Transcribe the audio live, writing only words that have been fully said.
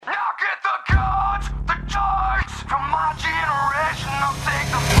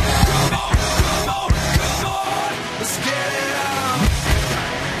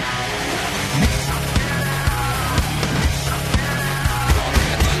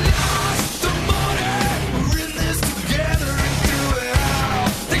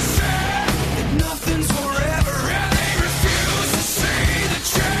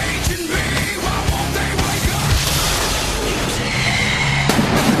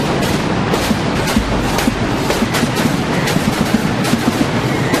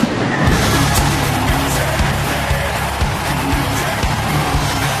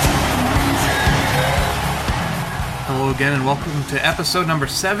and welcome to episode number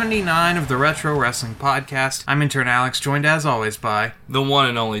 79 of the Retro Wrestling Podcast. I'm intern Alex, joined as always by... the one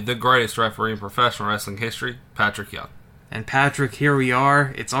and only, the greatest referee in professional wrestling history, Patrick Young. And Patrick, here we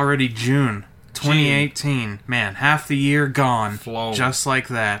are. It's already June 2018. Man, half the year gone. Flown. Just like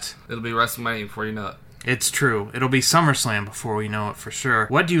that. It'll be WrestleMania before you know it. It's true. It'll be SummerSlam before we know it for sure.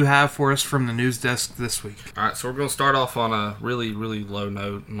 What do you have for us from the news desk this week? Alright, so we're going to start off on a really, really low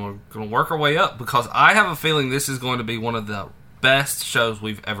note, and we're going to work our way up, because I have a feeling this is going to be one of the best shows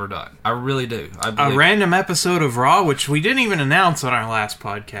we've ever done. I really do. A random episode of Raw, which we didn't even announce on our last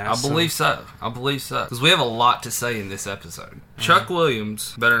podcast. I believe so. Because we have a lot to say in this episode. Mm-hmm. Chuck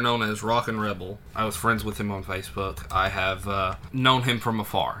Williams, better known as Rockin Rebel. I was friends with him on Facebook. I have known him from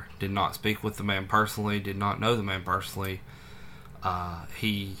afar. Did not speak with the man personally. Did not know the man personally.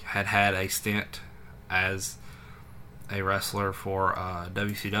 He had a stint as a wrestler for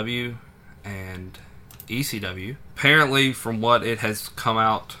WCW and ECW. Apparently, from what it has come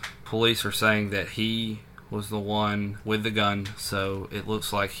out, police are saying that he was the one with the gun, so it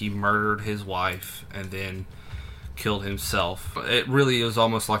looks like he murdered his wife and then killed himself. It really is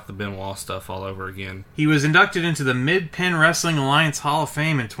almost like the Benoit stuff all over again. He was inducted into the Mid-Pen Wrestling Alliance Hall of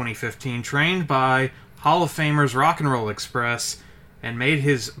Fame in 2015, trained by Hall of Famers Rock and Roll Express, and made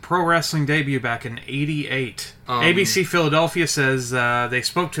his pro wrestling debut back in '88. ABC Philadelphia says they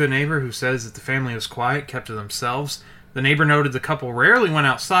spoke to a neighbor who says that the family was quiet, kept to themselves. The neighbor noted the couple rarely went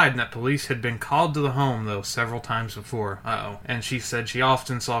outside and that police had been called to the home, though, several times before. And she said she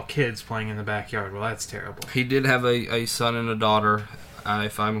often saw kids playing in the backyard. Well, that's terrible. He did have a son and a daughter. I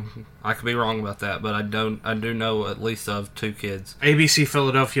could be wrong about that, but I do know at least of 2 kids. ABC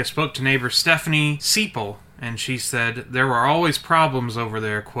Philadelphia spoke to neighbor Stephanie Seipel, and she said, there were always problems over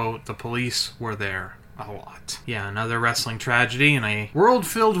there, quote, the police were there a lot. Yeah, another wrestling tragedy in a world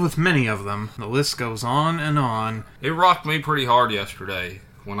filled with many of them. The list goes on and on. It rocked me pretty hard yesterday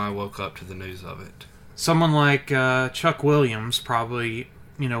when I woke up to the news of it. Someone like Chuck Williams probably,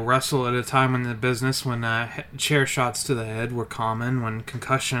 wrestled at a time in the business when chair shots to the head were common, when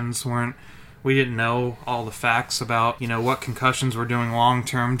concussions weren't. We didn't know all the facts about, what concussions were doing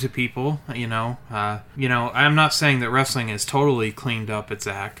long-term to people, I'm not saying that wrestling has totally cleaned up its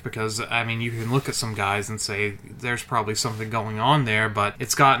act, because, you can look at some guys and say there's probably something going on there, but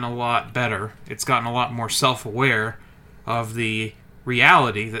it's gotten a lot better. It's gotten a lot more self-aware of the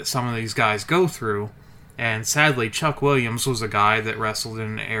reality that some of these guys go through, and sadly, Chuck Williams was a guy that wrestled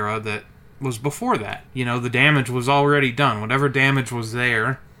in an era that was before that. The damage was already done. Whatever damage was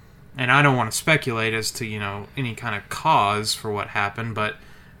there. And I don't want to speculate as to, any kind of cause for what happened, but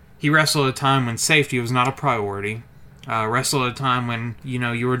he wrestled at a time when safety was not a priority. Wrestled at a time when,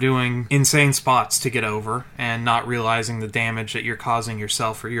 you were doing insane spots to get over and not realizing the damage that you're causing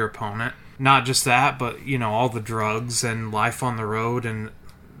yourself or your opponent. Not just that, but, all the drugs and life on the road and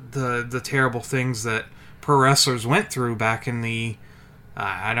the terrible things that pro wrestlers went through back in the,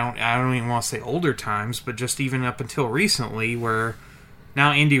 I don't even want to say older times, but just even up until recently, where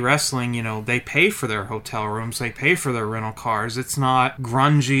now indie wrestling, they pay for their hotel rooms, they pay for their rental cars. It's not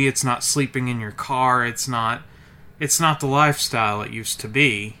grungy, it's not sleeping in your car, it's not the lifestyle it used to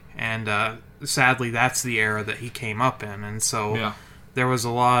be. And sadly, that's the era that he came up in. And so there was a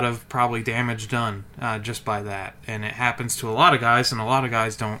lot of probably damage done just by that. And it happens to a lot of guys, and a lot of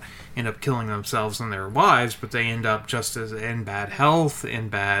guys don't end up killing themselves and their wives, but they end up just as in bad health, in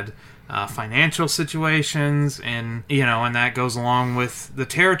bad financial situations, and and that goes along with the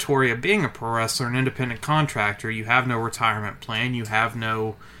territory of being a pro wrestler, an independent contractor. You have no retirement plan, you have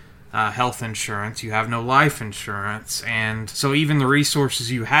no health insurance, you have no life insurance, and so even the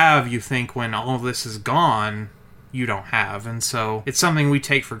resources you have, you think when all of this is gone, you don't have. And so it's something we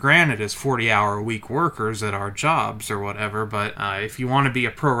take for granted as 40-hour-a-week workers at our jobs or whatever, but if you want to be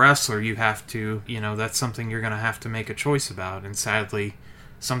a pro wrestler, you have to, that's something you're going to have to make a choice about, and sadly,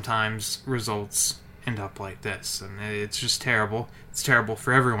 sometimes results end up like this, and it's just terrible. It's terrible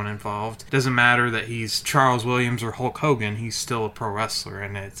for everyone involved. It doesn't matter that he's Charles Williams or Hulk Hogan, he's still a pro wrestler,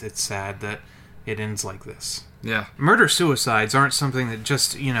 and it's sad that it ends like this. Yeah. Murder-suicides aren't something that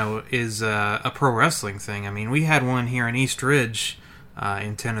just, is a pro wrestling thing. We had one here in East Ridge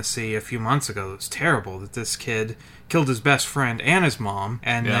in Tennessee a few months ago. It was terrible that this kid killed his best friend and his mom,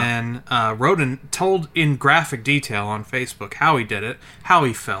 and then told in graphic detail on Facebook how he did it, how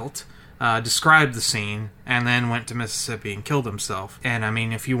he felt, described the scene, and then went to Mississippi and killed himself. And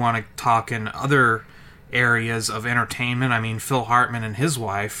if you want to talk in other areas of entertainment, Phil Hartman and his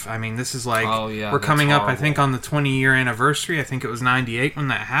wife, this is like, we're coming up, I think, on the 20-year anniversary. I think it was 98 when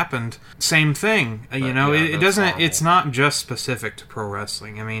that happened. Same thing. It doesn't, horrible. It's not just specific to pro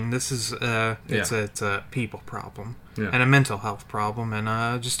wrestling. This is, it's a people problem. and a mental health problem,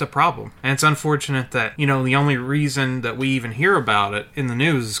 and just a problem. And it's unfortunate that, the only reason that we even hear about it in the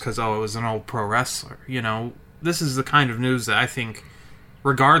news is because, it was an old pro wrestler. This is the kind of news that I think,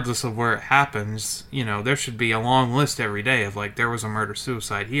 regardless of where it happens, there should be a long list every day of, there was a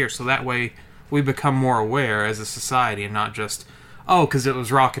murder-suicide here, so that way we become more aware as a society and not just, because it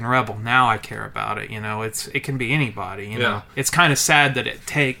was Rockin Rebel, now I care about it. It can be anybody. It's kind of sad that it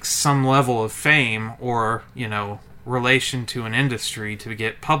takes some level of fame or relation to an industry to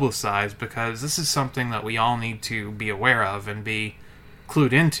get publicized, because this is something that we all need to be aware of and be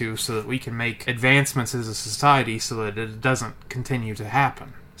clued into so that we can make advancements as a society so that it doesn't continue to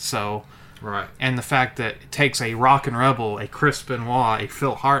happen. So, right. And the fact that it takes a Rockin Rebel, a Chris Benoit, a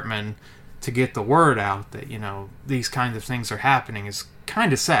Phil Hartman to get the word out that, these kinds of things are happening is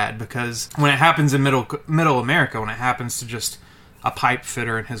kind of sad, because when it happens in middle America, when it happens to just a pipe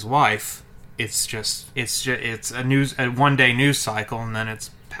fitter and his wife, it's a one-day news cycle, and then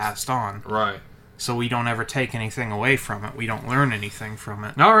it's passed on. Right. So we don't ever take anything away from it. We don't learn anything from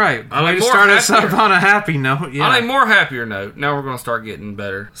it. All right. Way to start us up on a happy note. Yeah. On a more happier note, now we're going to start getting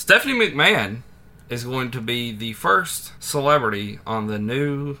better. Stephanie McMahon is going to be the first celebrity on the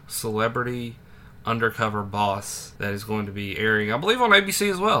new Celebrity Undercover Boss that is going to be airing, I believe, on ABC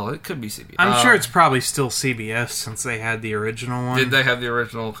as well. It could be CBS. I'm sure it's probably still CBS since they had the original one. Did they have the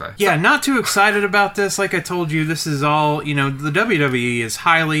original? Okay. Yeah, not too excited about this. Like I told you, this is all, the WWE is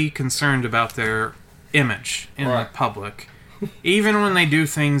highly concerned about their image in the public. Even when they do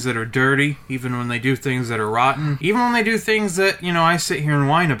things that are dirty, even when they do things that are rotten, even when they do things that, I sit here and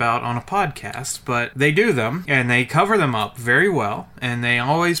whine about on a podcast, but they do them, and they cover them up very well, and they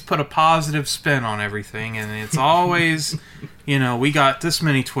always put a positive spin on everything, and it's always, we got this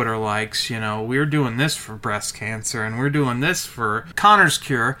many Twitter likes, we're doing this for breast cancer, and we're doing this for Connor's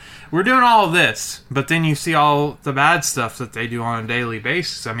cure, we're doing all of this, but then you see all the bad stuff that they do on a daily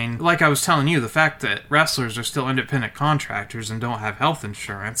basis. I mean, like I was telling you, the fact that wrestlers are still independent contractors and don't have health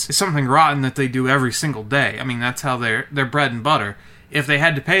insurance is something rotten that they do every single day. I mean, that's how they're bread and butter. If they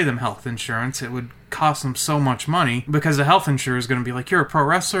had to pay them health insurance, it would cost them so much money, because the health insurer is going to be like, you're a pro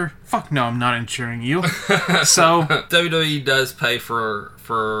wrestler? Fuck no, I'm not insuring you. So WWE does pay for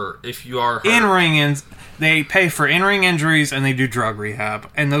if you are hurt. In-ring, and they pay for in-ring injuries, and they do drug rehab,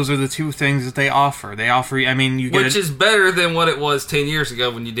 and those are the two things that they offer. They offer, which is better than what it was 10 years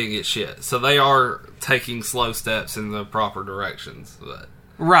ago when you didn't get shit. So they are taking slow steps in the proper directions, but...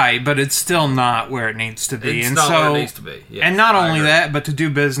 Right, but it's still not where it needs to be. It's not where it needs to be. Yes, and not only that, but to do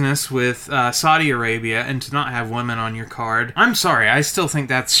business with Saudi Arabia and to not have women on your card. I'm sorry, I still think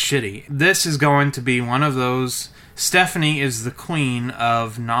that's shitty. This is going to be one of those... Stephanie is the queen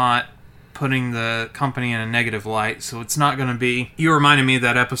of not putting the company in a negative light, so it's not going to be... You reminded me of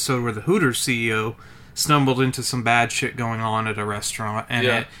that episode where the Hooters CEO stumbled into some bad shit going on at a restaurant,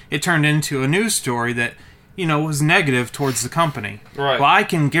 and it turned into a news story that... was negative towards the company. Right. Well, I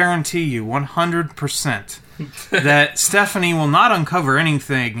can guarantee you 100% that Stephanie will not uncover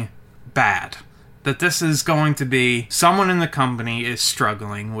anything bad. That this is going to be someone in the company is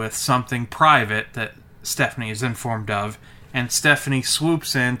struggling with something private that Stephanie is informed of, and Stephanie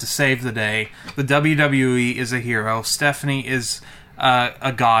swoops in to save the day. The WWE is a hero. Stephanie is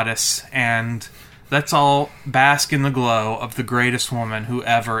a goddess, and... let's all bask in the glow of the greatest woman who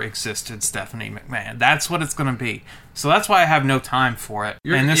ever existed, Stephanie McMahon. That's what it's going to be. So that's why I have no time for it.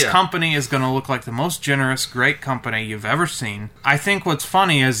 And this company is going to look like the most generous, great company you've ever seen. I think what's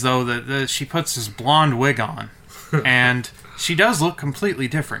funny is, though, that she puts this blonde wig on. And she does look completely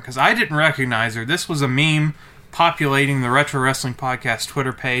different, because I didn't recognize her. This was a meme populating the Retro Wrestling Podcast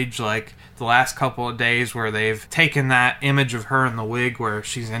Twitter page, like... the last couple of days, where they've taken that image of her in the wig where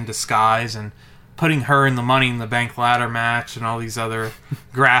she's in disguise and... putting her in the Money in the Bank ladder match and all these other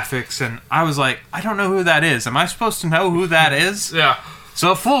graphics, and I was like, I don't know who that is. Am I supposed to know who that is? Yeah.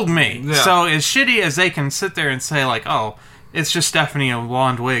 So it fooled me. Yeah. So as shitty as they can sit there and say, like, oh, it's just Stephanie in a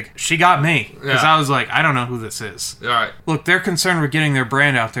blonde wig, she got me. Because I was like, I don't know who this is. All right. Look, they're concerned with getting their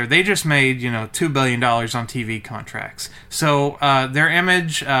brand out there. They just made, $2 billion on TV contracts. So their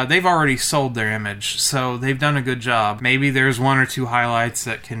image, they've already sold their image. So they've done a good job. Maybe there's one or two highlights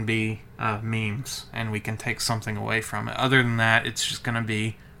that can be... memes, and we can take something away from it. Other than that, it's just going to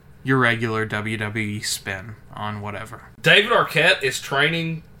be your regular WWE spin on whatever. David Arquette is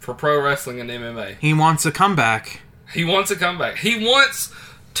training for pro wrestling and MMA. He wants a comeback. He wants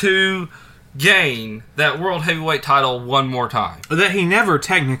to gain that World Heavyweight title one more time. That he never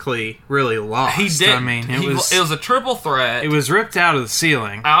technically really lost. He did. I mean, it was a triple threat. It was ripped out of the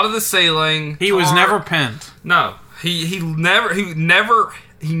ceiling. Out of the ceiling. He was never pinned. No. He never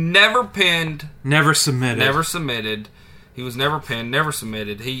He never pinned. Never submitted. Never submitted. He was never pinned, never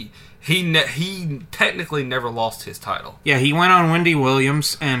submitted. He technically never lost his title. Yeah, he went on Wendy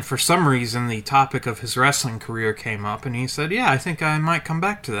Williams, and for some reason the topic of his wrestling career came up, and he said, yeah, I think I might come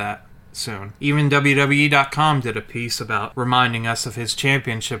back to that soon. Even WWE.com did a piece about reminding us of his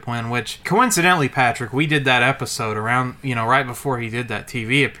championship win, which, coincidentally, Patrick, we did that episode around, right before he did that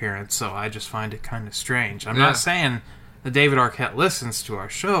TV appearance, so I just find it kind of strange. I'm not saying that David Arquette listens to our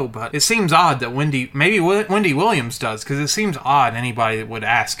show, but it seems odd that Wendy Williams does, because it seems odd anybody that would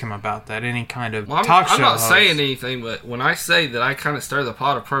ask him about that, any kind of talk show I'm not host. saying anything, but when I say that I kind of stir the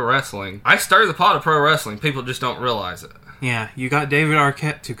pot of pro wrestling, I stir the pot of pro wrestling. People just don't realize it. Yeah, you got David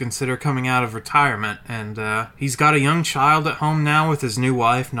Arquette to consider coming out of retirement, and he's got a young child at home now with his new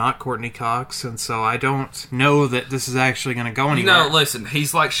wife, not Courtney Cox, and so I don't know that this is actually going to go anywhere. Listen,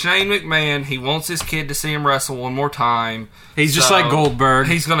 he's like Shane McMahon. He wants his kid to see him wrestle one more time. He's just like Goldberg.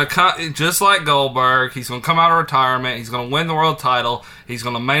 He's going to come, just like Goldberg. He's going to come out of retirement. He's going to win the world title. He's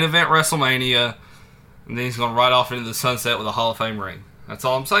going to main event WrestleMania, and then he's going to ride off into the sunset with a Hall of Fame ring. That's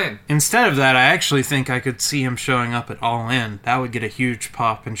all I'm saying. Instead of that, I actually think I could see him showing up at All In. That would get a huge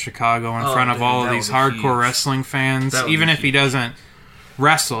pop in Chicago in front of all of these hardcore wrestling fans. Even if he doesn't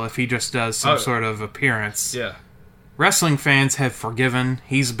wrestle, if he just does some sort of appearance. Yeah. Wrestling fans have forgiven.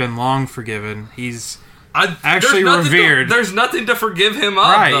 He's been long forgiven. He's actually revered. There's nothing to forgive him of,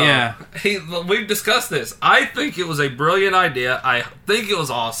 right, though. Yeah. We've discussed this. I think it was a brilliant idea. I think it was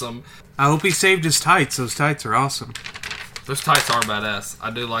awesome. I hope he saved his tights. Those tights are awesome. Those tights are badass. I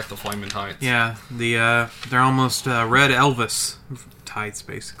do like the flaming tights. Yeah, they're almost red Elvis tights,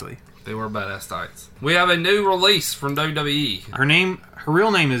 basically. They were badass tights. We have a new release from WWE. Her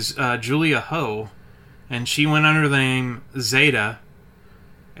real name is Julia Ho, and she went under the name Zeda,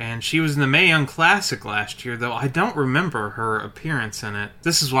 and she was in the Mae Young Classic last year, though I don't remember her appearance in it.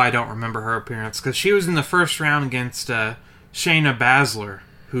 This is why I don't remember her appearance, because she was in the first round against Shayna Baszler,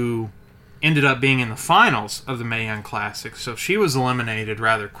 who ended up being in the finals of the Mae Young Classic, so she was eliminated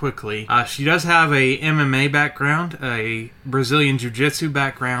rather quickly. She does have a MMA background, a Brazilian Jiu-Jitsu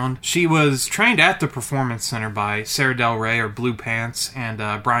background. She was trained at the Performance Center by Sarah Del Rey, or Blue Pants,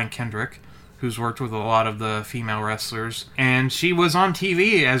 and Brian Kendrick, who's worked with a lot of the female wrestlers. And she was on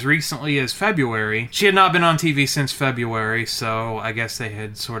TV as recently as February. She had not been on TV since February, so I guess they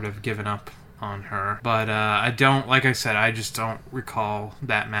had sort of given up on her. But I just don't recall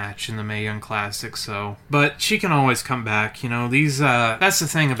that match in the Mae Young Classic, so. But she can always come back, that's the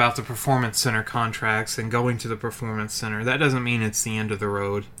thing about the Performance Center contracts and going to the Performance Center. That doesn't mean it's the end of the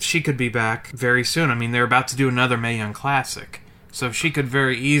road. She could be back very soon. I mean, they're about to do another Mae Young Classic, so she could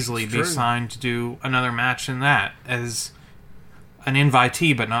very easily be signed to do another match in that as an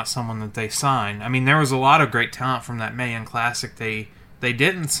invitee, but not someone that they sign. I mean, there was a lot of great talent from that Mae Young Classic they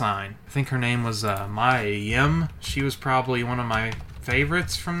didn't sign. I think her name was Maya Yim. She was probably one of my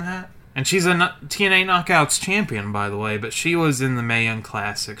favorites from that. And she's a TNA Knockouts champion, by the way, but she was in the Mae Young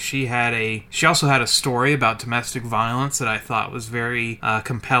Classic. She also had a story about domestic violence that I thought was very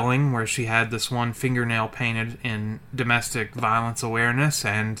compelling, where she had this one fingernail painted in domestic violence awareness,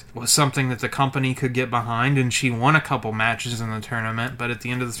 and was something that the company could get behind, and she won a couple matches in the tournament, but at the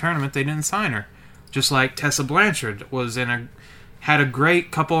end of the tournament, they didn't sign her. Just like Tessa Blanchard had a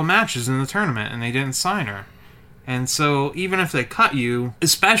great couple of matches in the tournament, and they didn't sign her. And so, even if they cut you,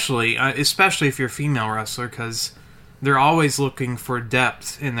 especially if you're a female wrestler, because they're always looking for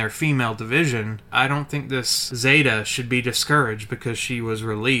depth in their female division, I don't think this Zeda should be discouraged because she was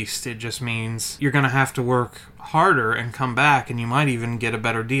released. It just means you're going to have to work harder and come back, and you might even get a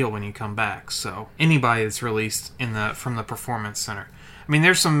better deal when you come back. So, anybody that's released from the Performance Center. I mean,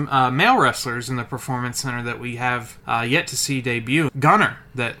 there's some male wrestlers in the Performance Center that we have yet to see debut. Gunner,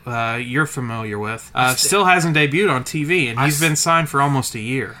 that you're familiar with, still hasn't debuted on TV, and he's been signed for almost a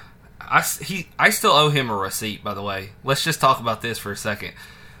year. I still owe him a receipt, by the way. Let's just talk about this for a second.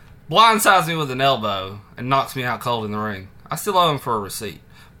 Blindsides me with an elbow and knocks me out cold in the ring. I still owe him for a receipt.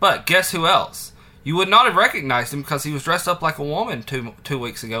 But guess who else? You would not have recognized him because he was dressed up like a woman two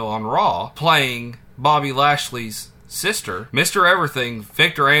weeks ago on Raw, playing Bobby Lashley's sister, Mr. Everything,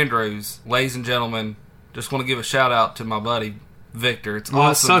 Victor Andrews. Ladies and gentlemen, just want to give a shout out to my buddy Victor. It's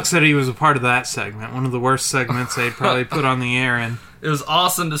awesome. It sucks that he was a part of that segment. One of the worst segments they'd probably put on the air. And it was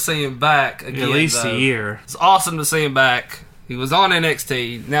awesome to see him back again. At least a year. It's awesome to see him back. He was on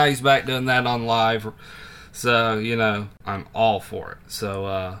NXT. Now he's back doing that on live. So, I'm all for it.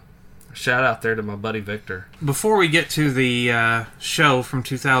 So, shout out there to my buddy Victor. Before we get to the show from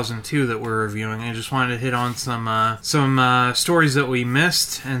 2002 that we're reviewing, I just wanted to hit on some stories that we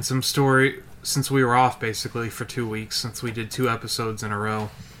missed and some since we were off basically for 2 weeks, since we did 2 episodes in a row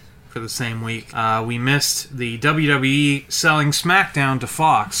for the same week. We missed the WWE selling SmackDown to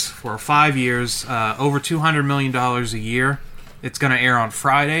Fox for 5 years, over $200 million a year. It's going to air on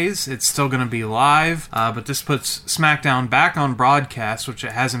Fridays. It's still going to be live, but this puts SmackDown back on broadcast, which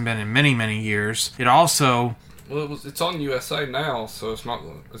it hasn't been in many, many years. It also... Well, it's on USA now, so it's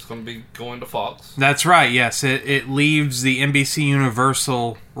going to be going to Fox. That's right, yes. It leaves the NBC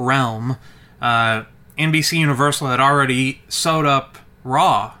Universal realm. NBC Universal had already sewed up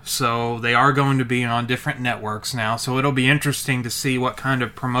Raw, so they are going to be on different networks now, so it'll be interesting to see what kind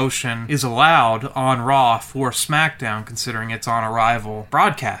of promotion is allowed on Raw for SmackDown, considering it's on a rival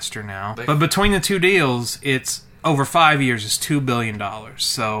broadcaster now. But between the two deals, it's over 5 years is $2 billion,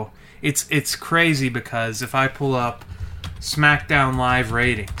 so it's crazy, because if I pull up SmackDown Live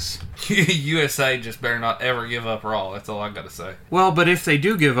ratings... USA just better not ever give up Raw, that's all I gotta say. Well, but if they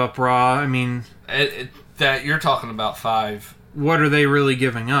do give up Raw, I mean... that you're talking about 5... What are they really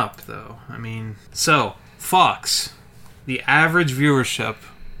giving up, though? I mean, so, Fox, the average viewership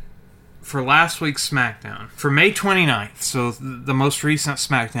for last week's SmackDown, for May 29th, so the most recent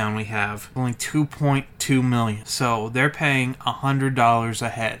SmackDown we have, only 2.2 million. So they're paying $100 a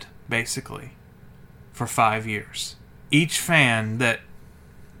head, basically, for 5 years. Each fan that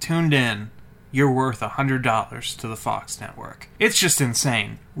tuned in, you're worth $100 to the Fox network. It's just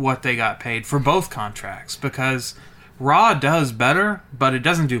insane what they got paid for both contracts, because... Raw does better, but it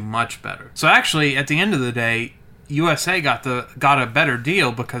doesn't do much better. So actually, at the end of the day, USA got a better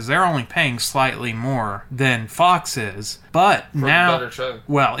deal, because they're only paying slightly more than Fox is. But for now, a better show.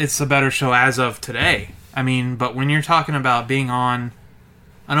 Well, it's a better show as of today. I mean, but when you're talking about being on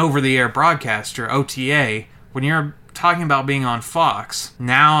an over-the-air broadcaster, OTA, when you're talking about being on Fox,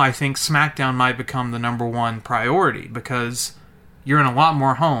 now I think SmackDown might become the number one priority, because you're in a lot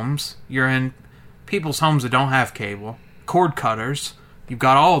more homes. You're in people's homes that don't have cable, cord cutters, you've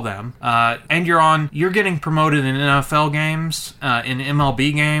got all of them, and you're getting promoted in NFL games, in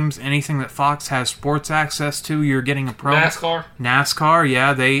MLB games, anything that Fox has sports access to, you're getting a pro. NASCAR,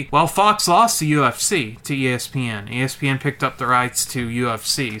 yeah, Fox lost the UFC to ESPN. ESPN picked up the rights to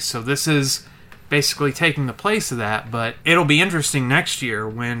UFC, so this is basically taking the place of that, but it'll be interesting next year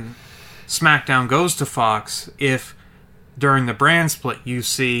when SmackDown goes to Fox, if during the brand split you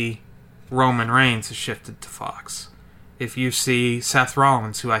see Roman Reigns has shifted to Fox. If you see Seth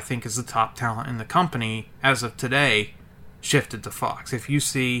Rollins, who I think is the top talent in the company as of today, shifted to Fox. If you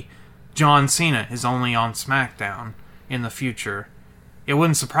see John Cena is only on SmackDown in the future, it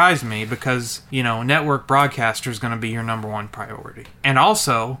wouldn't surprise me, because, network broadcaster is going to be your number one priority. And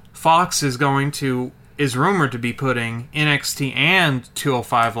also, Fox is rumored to be putting NXT and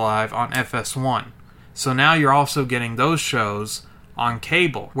 205 Live on FS1. So now you're also getting those shows on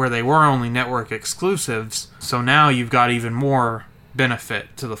cable, where they were only network exclusives, so now you've got even more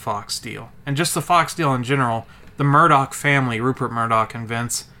benefit to the Fox deal. And just the Fox deal in general, the Murdoch family, Rupert Murdoch and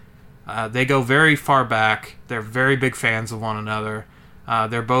Vince, they go very far back. They're very big fans of one another.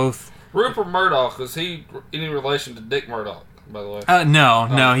 They're both... Rupert Murdoch, was he any relation to Dick Murdoch, by the way?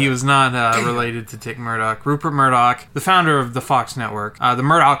 No, he was not related to Dick Murdoch. Rupert Murdoch, the founder of the Fox network. The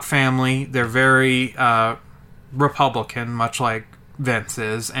Murdoch family, they're very Republican, much like Vince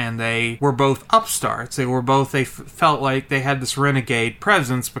is, and they were both upstarts. They felt like they had this renegade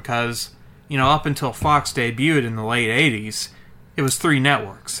presence, because, up until Fox debuted in the late 80s, it was 3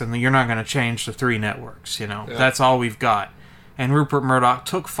 networks, and you're not going to change the 3 networks, Yeah. That's all we've got. And Rupert Murdoch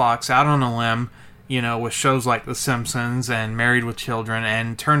took Fox out on a limb, with shows like The Simpsons and Married with Children,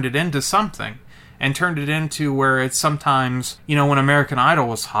 and turned it into something. And turned it into where it's sometimes, when American Idol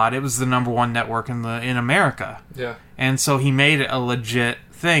was hot, it was the number one network in America. Yeah. And so he made it a legit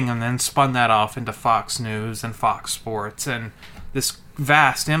thing, and then spun that off into Fox News and Fox Sports and this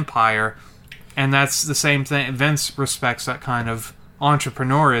vast empire. And that's the same thing. Vince respects that kind of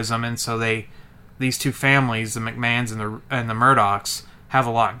entrepreneurism, and so these two families, the McMahons and the Murdochs, have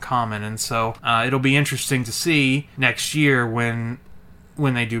a lot in common. And so it'll be interesting to see next year when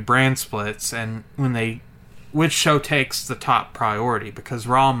they do brand splits, and which show takes the top priority, because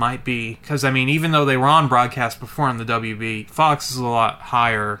Raw might be... Because, even though they were on broadcast before on the WB, Fox is a lot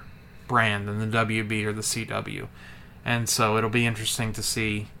higher brand than the WB or the CW. And so it'll be interesting to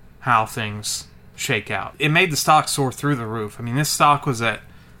see how things shake out. It made the stock soar through the roof. This stock was at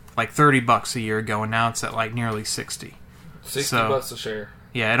like $30 a year ago, and now it's at like nearly 60. $60 a share.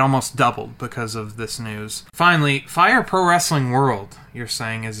 Yeah, it almost doubled because of this news. Finally, Fire Pro Wrestling World, you're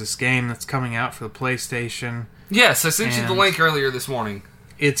saying, is this game that's coming out for the PlayStation. Yes, I sent you the link earlier this morning.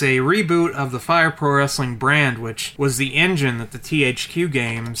 It's a reboot of the Fire Pro Wrestling brand, which was the engine that the THQ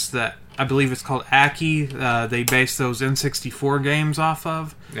games that I believe it's called Aki. They based those N64 games off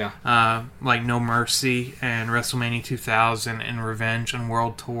of. Yeah. Like No Mercy and WrestleMania 2000 and Revenge and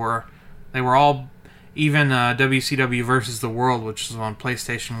World Tour. They were all, even WCW versus the World, which was on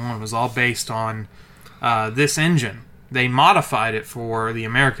PlayStation 1, was all based on this engine. They modified it for the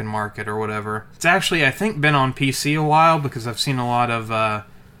American market or whatever. It's actually, I think, been on PC a while because I've seen a lot of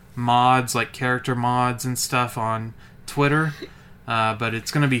mods, like character mods and stuff on Twitter. But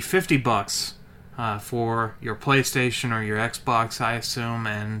it's going to be $50 for your PlayStation or your Xbox, I assume.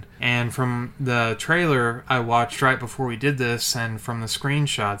 And from the trailer I watched right before we did this, and from the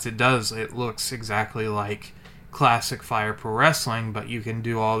screenshots, it looks exactly like classic Fire Pro Wrestling, but you can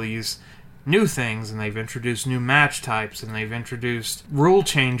do all these new things, and they've introduced new match types, and they've introduced rule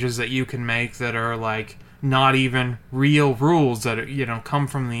changes that you can make that are like not even real rules that are, come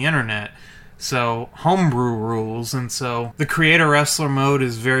from the internet. So, homebrew rules, and so the creator wrestler mode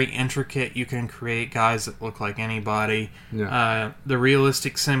is very intricate. You can create guys that look like anybody. Yeah. The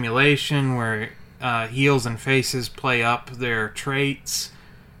realistic simulation where heels and faces play up their traits,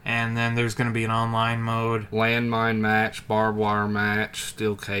 and then there's going to be an online mode. Landmine match, barbed wire match,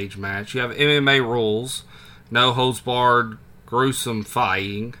 steel cage match. You have MMA rules, no holds barred, gruesome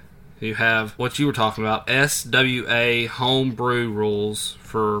fighting. You have what you were talking about, SWA homebrew rules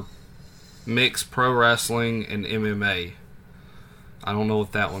for mixed pro wrestling and MMA. I don't know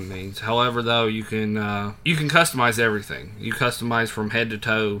what that one means. However, though, you can customize everything. You customize from head to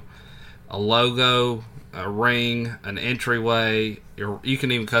toe a logo, a ring, an entryway. You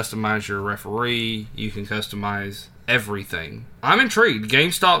can even customize your referee. You can customize everything. I'm intrigued.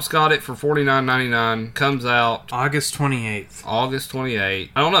 GameStop's got it for $49.99. Comes out August 28th. August 28th.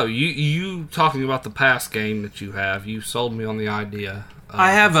 I don't know. You talking about the past game that you have. You sold me on the idea.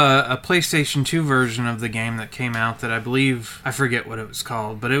 I have a PlayStation 2 version of the game that came out that I believe, I forget what it was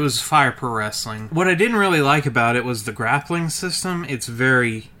called, but it was Fire Pro Wrestling. What I didn't really like about it was the grappling system.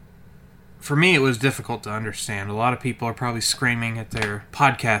 For me, it was difficult to understand. A lot of people are probably screaming at their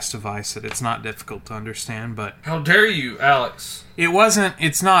podcast device that it's not difficult to understand, but... How dare you, Alex?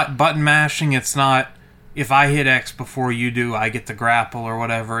 It's not button mashing, it's not... If I hit X before you do, I get the grapple or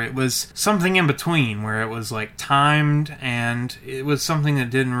whatever. It was something in between where it was like timed, and it was something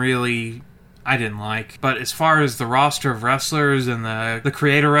that I didn't like. But as far as the roster of wrestlers and the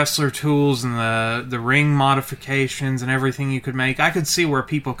creator wrestler tools and the ring modifications and everything you could make, I could see where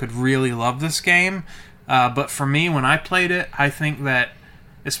people could really love this game. But for me, when I played it, I think that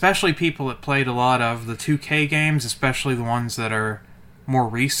especially people that played a lot of the 2K games, especially the ones that are more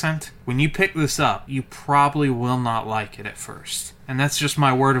recent, when you pick this up, you probably will not like it at first. And that's just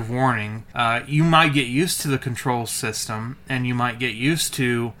my word of warning. You might get used to the control system, and you might get used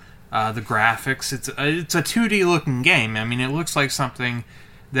to the graphics. It's a 2D looking game. I mean, it looks like something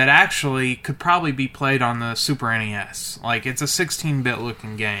that actually could probably be played on the Super NES. Like, it's a 16-bit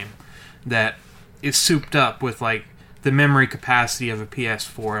looking game that is souped up with, like, the memory capacity of a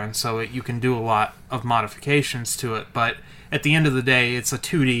PS4, and so you can do a lot of modifications to it, but at the end of the day, it's a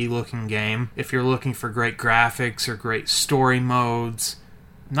 2D looking game. If you're looking for great graphics or great story modes,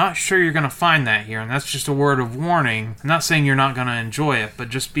 not sure you're going to find that here, and that's just a word of warning. I'm not saying you're not going to enjoy it, but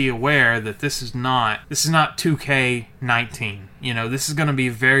just be aware that this is not 2K19. This is going to be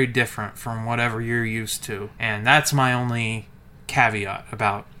very different from whatever you're used to, and that's my only caveat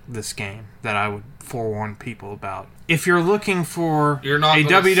about this game that I would forewarn people about. If you're looking for a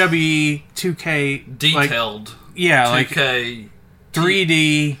WWE 2K detailed, like 2K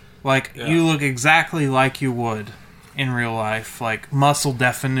 3D, you look exactly like you would in real life, like muscle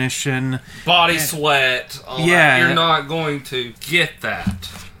definition, body sweat, all that. You're not going to get that.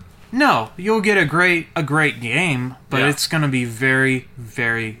 No, you'll get a great game, but it's going to be very,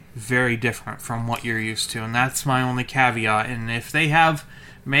 very, very different from what you're used to, and that's my only caveat. And if they have...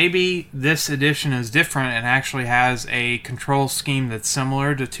 Maybe this edition is different and actually has a control scheme that's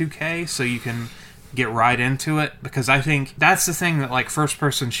similar to 2K, so you can get right into it, because I think that's the thing that like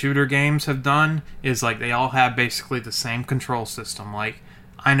first-person shooter games have done, is like they all have basically the same control system. Like,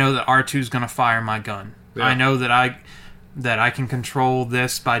 I know that R2 is going to fire my gun. Yeah. I know that I can control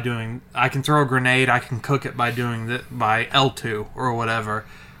this by doing... I can throw a grenade, I can cook it by doing by L2 or whatever.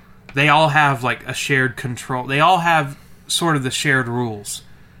 They all have like a shared control. They all have sort of the shared rules.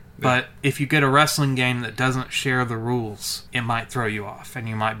 But if you get a wrestling game that doesn't share the rules, it might throw you off, and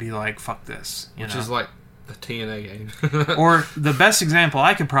you might be like, fuck this. Which is like the TNA game. Or the best example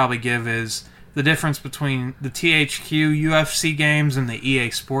I could probably give is the difference between the THQ UFC games and the EA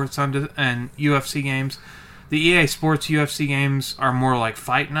Sports and UFC games. The EA Sports UFC games are more like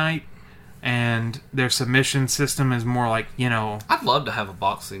Fight Night, and their submission system is more like, I'd love to have a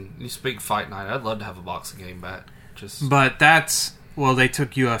boxing. You speak Fight Night. I'd love to have a boxing game back. But that's, they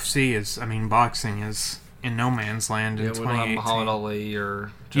took UFC boxing is in no man's land in 2018. We don't have Muhammad Ali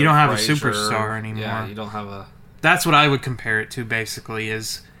or Joe you don't have Frazier, a superstar anymore. Yeah, you don't have a... That's what I would compare it to, basically,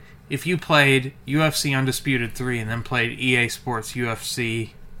 is if you played UFC Undisputed 3 and then played EA Sports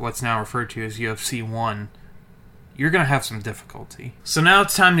UFC, what's now referred to as UFC 1, you're going to have some difficulty. So now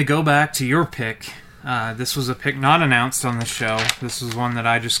it's time to go back to your pick. This was a pick not announced on the show. This was one that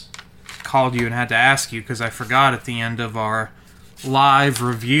I just called you and had to ask you because I forgot at the end of our live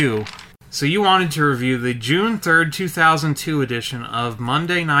review. So you wanted to review the June 3rd, 2002 edition of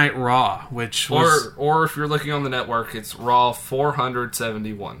Monday Night Raw, which was... Or if you're looking on the network, it's Raw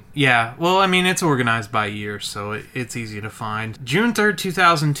 471. Yeah, it's organized by year, so it's easy to find. June 3rd,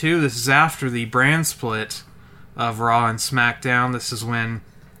 2002, this is after the brand split of Raw and SmackDown. This is when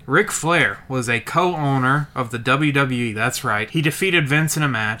Ric Flair was a co-owner of the WWE. That's right. He defeated Vince in a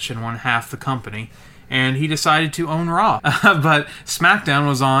match and won half the company, and he decided to own Raw. But SmackDown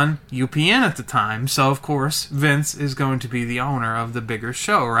was on UPN at the time, so of course Vince is going to be the owner of the bigger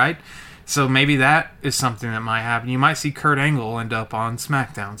show, right? So maybe that is something that might happen. You might see Kurt Angle end up on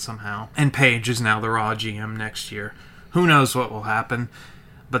SmackDown somehow. And Paige is now the Raw GM next year. Who knows what will happen?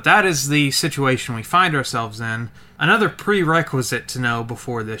 But that is the situation we find ourselves in. Another prerequisite to know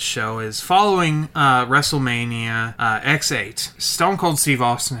before this show is following WrestleMania X8, Stone Cold Steve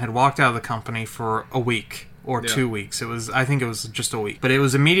Austin had walked out of the company for a week or 2 weeks. I think it was just a week. But it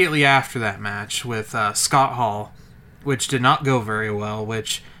was immediately after that match with Scott Hall, which did not go very well,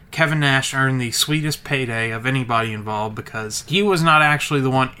 which Kevin Nash earned the sweetest payday of anybody involved because he was not actually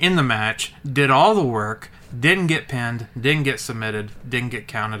the one in the match, did all the work, didn't get pinned, didn't get submitted, didn't get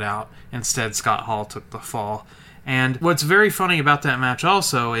counted out. Instead, Scott Hall took the fall. And what's very funny about that match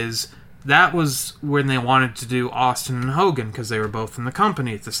also is that was when they wanted to do Austin and Hogan because they were both in the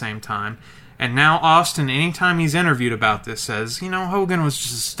company at the same time. And now Austin, anytime he's interviewed about this, says, Hogan was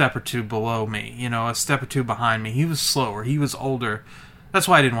just a step or two below me, a step or two behind me. He was slower. He was older. That's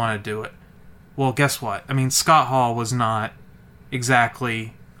why I didn't want to do it. Well, guess what? Scott Hall was not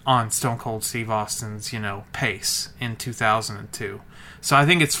exactly on Stone Cold Steve Austin's, pace in 2002. So I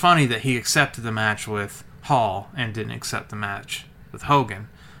think it's funny that he accepted the match with Hall and didn't accept the match with Hogan.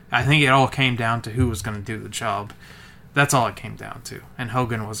 I think it all came down to who was going to do the job. That's all it came down to. And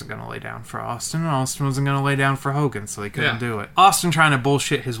Hogan wasn't going to lay down for Austin, and Austin wasn't going to lay down for Hogan, so they couldn't do it. Austin trying to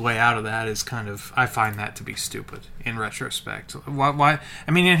bullshit his way out of that is I find that to be stupid in retrospect. Why?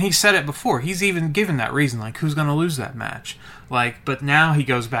 And he said it before. He's even given that reason, who's going to lose that match? But now he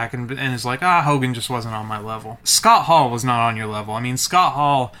goes back and is like, Hogan just wasn't on my level. Scott Hall was not on your level. Scott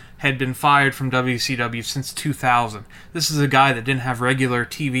Hall had been fired from WCW since 2000. This is a guy that didn't have regular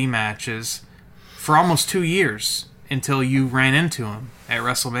TV matches for almost 2 years until you ran into him at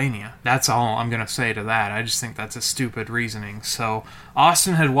WrestleMania. That's all I'm going to say to that. I just think that's a stupid reasoning. So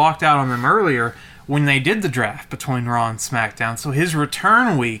Austin had walked out on them earlier when they did the draft between Raw and SmackDown. So his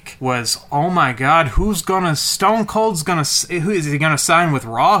return week was, oh my God, who is he going to sign with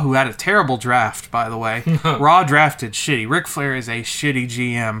Raw, who had a terrible draft, by the way. Raw drafted shitty. Ric Flair is a shitty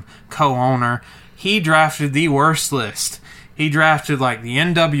GM, co-owner. He drafted the worst list. He drafted the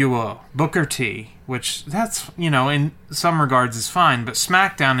NWO, Booker T, which that's, in some regards is fine, but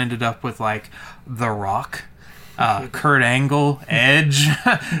SmackDown ended up with The Rock, Kurt Angle, Edge,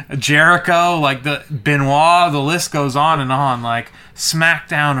 Jericho, the Benoit, the list goes on and on.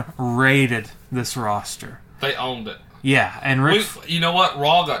 SmackDown raided this roster. They owned it. Yeah, and you know what?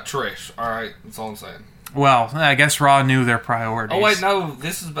 Raw got Trish. All right, that's all I'm saying. Well, I guess Raw knew their priorities. Oh, wait, no.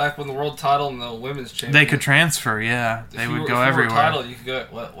 This is back when the world title and the women's championship. They could transfer, yeah. They would go everywhere. If you were a title, you could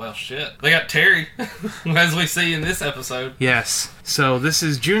go, well, shit. They got Terry, as we see in this episode. Yes. So this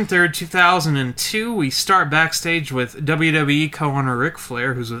is June 3rd, 2002. We start backstage with WWE co-owner Ric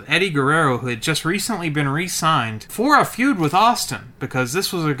Flair, who's with Eddie Guerrero, who had just recently been re-signed for a feud with Austin, because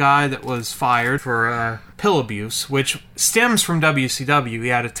this was a guy that was fired for pill abuse, which stems from WCW. He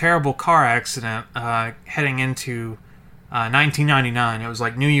had a terrible car accident heading into 1999. It was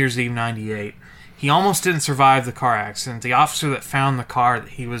New Year's Eve 98. He almost didn't survive the car accident. The officer that found the car that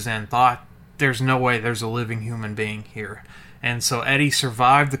he was in thought, there's no way there's a living human being here. And so Eddie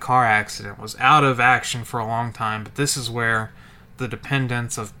survived the car accident, was out of action for a long time, but this is where the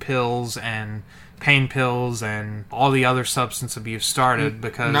dependence of pills and pain pills and all the other substance abuse started,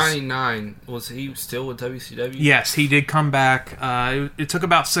 because... 99, was he still with WCW? Yes, he did come back. It took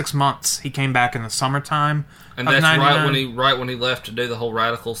about 6 months. He came back in the summertime. And that's 99. right when he left to do the whole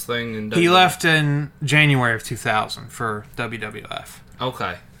Radicals thing? He left in January of 2000 for WWF.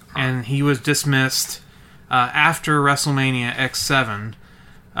 Okay. and he was dismissed after WrestleMania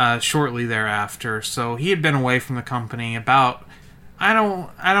X7, shortly thereafter. So he had been away from the company about, I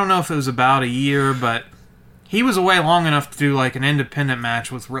don't know if it was about a year, but he was away long enough to do like an independent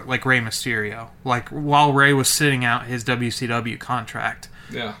match with like Rey Mysterio, like while Rey was sitting out his WCW contract.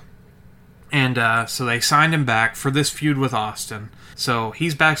 Yeah. And so they signed him back for this feud with Austin. So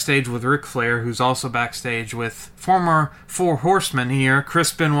he's backstage with Ric Flair, who's also backstage with former Four Horsemen here,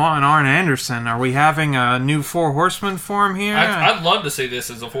 Chris Benoit and Arn Anderson. Are we having a new Four Horsemen for him here? I'd love to see this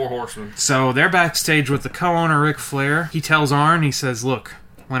as a Four Horsemen. So they're backstage with the co-owner, Ric Flair. He tells Arn, he says, look,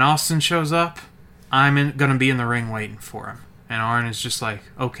 when Austin shows up, I'm going to be in the ring waiting for him. And Arn is just like,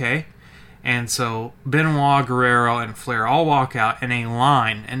 okay. And so Benoit, Guerrero, and Flair all walk out in a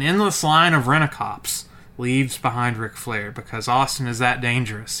line, an endless line of rent-a-cops leaves behind Ric Flair because Austin is that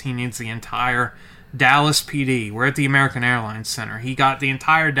dangerous. He needs the entire Dallas PD. We're at the American Airlines Center. He got the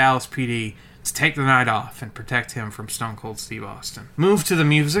entire Dallas PD to take the night off and protect him from Stone Cold Steve Austin. Move to the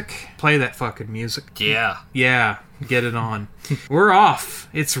music. Play that fucking music. Yeah. Yeah, get it on. We're off.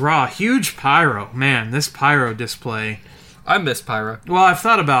 It's Raw. Huge pyro. Man, this pyro display. I miss pyro. Well, I've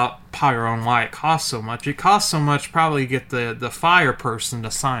thought about pyro and why it costs so much. It costs so much probably to get the fire person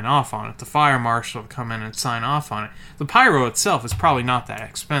to sign off on it. The fire marshal to come in and sign off on it. The pyro itself is probably not that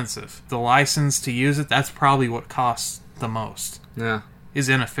expensive. The license to use it, that's probably what costs the most. Yeah. Is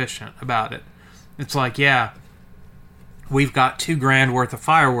inefficient about it. It's like, yeah, we've got $2,000 worth of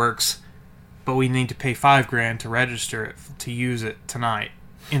fireworks, but we need to pay $5,000 to register it, to use it tonight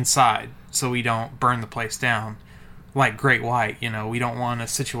inside so we don't burn the place down. Like Great White, you know, we don't want a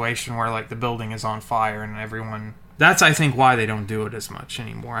situation where like the building is on fire and everyone... That's, I think, why they don't do it as much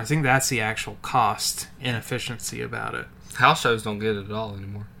anymore. I think that's the actual cost inefficiency about it. House shows don't get it at all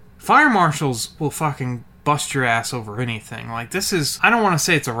anymore. Fire marshals will fucking bust your ass over anything. Like, this is... I don't want to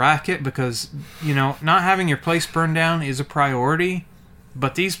say it's a racket because, you know, not having your place burned down is a priority,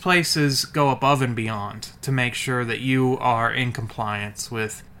 but these places go above and beyond to make sure that you are in compliance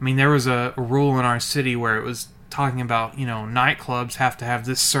with... I mean, there was a rule in our city where it was talking about, you know, nightclubs have to have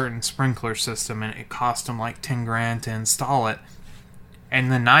this certain sprinkler system and it cost them like $10,000 to install it.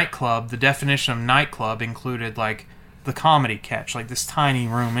 And the nightclub, the definition of nightclub included like the comedy catch, like this tiny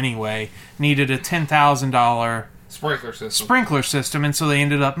room anyway, needed a $10,000 sprinkler system, and so they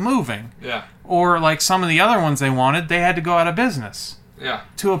ended up moving. Yeah. Or like some of the other ones they wanted, they had to go out of business. Yeah.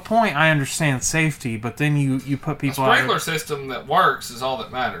 To a point, I understand safety, but then you put people out. A sprinkler system that works is all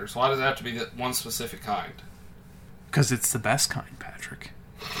that matters. Why does it have to be that one specific kind? Because it's the best kind, Patrick.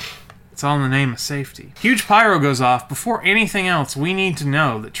 It's all in the name of safety. Huge pyro goes off. Before anything else, we need to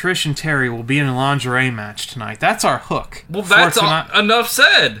know that Trish and Terry will be in a lingerie match tonight. That's our hook. Well, that's enough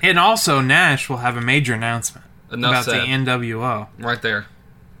said. And also, Nash will have a major announcement about the NWO. Right there.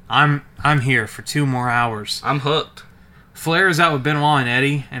 I'm here for 2 more hours. I'm hooked. Flair is out with Benoit and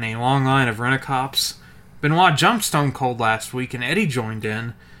Eddie and a long line of rent-a-cops. Benoit jumped Stone Cold last week, and Eddie joined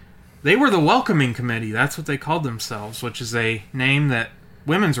in. They were the Welcoming Committee. That's what they called themselves, which is a name that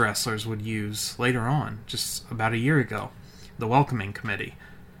women's wrestlers would use later on, just about a year ago. The Welcoming Committee.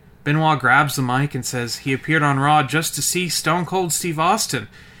 Benoit grabs the mic and says he appeared on Raw just to see Stone Cold Steve Austin.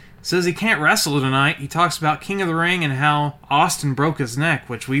 Says he can't wrestle tonight. He talks about King of the Ring and how Austin broke his neck,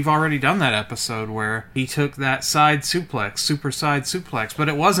 which we've already done that episode where he took that side suplex, super side suplex. But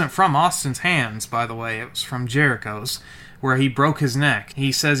it wasn't from Austin's hands, by the way. It was from Jericho's, where he broke his neck.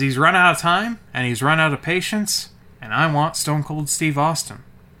 He says he's run out of time, and he's run out of patience, and I want Stone Cold Steve Austin,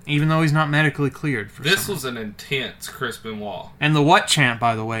 even though he's not medically cleared for This was an intense Chris Benoit. And the what chant,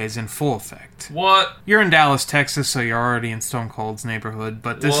 by the way, is in full effect. What? You're in Dallas, Texas, so you're already in Stone Cold's neighborhood,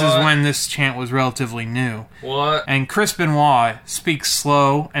 but this is when this chant was relatively new. What? And Chris Benoit speaks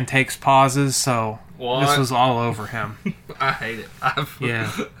slow and takes pauses, so this was all over him. I hate it.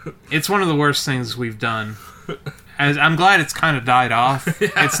 Yeah. It's one of the worst things we've done. I'm glad it's kind of died off. Yeah.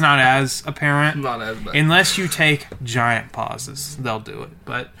 It's not as apparent. Not as bad. Unless you take giant pauses, they'll do it.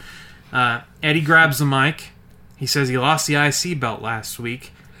 But Eddie grabs the mic. He says he lost the IC belt last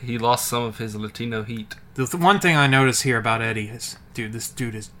week. He lost some of his Latino heat. The one thing I notice here about Eddie is, this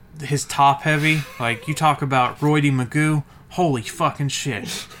dude is his top heavy. Like, you talk about Roy D. Magoo. Holy fucking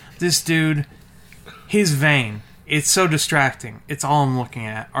shit. This dude, his vein... It's so distracting. It's all I'm looking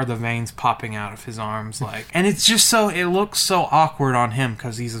at are the veins popping out of his arms, like, and it's just so it looks so awkward on him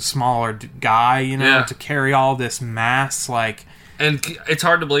because he's a smaller guy, you know, to carry all this mass, like, and it's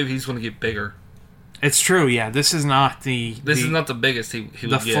hard to believe he's going to get bigger. It's true, yeah. This is not the biggest he would get.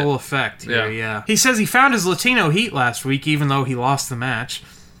 The full effect here, yeah. He says he found his Latino heat last week, even though he lost the match.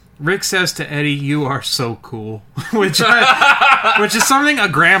 Rick says to Eddie, "You are so cool," which is something a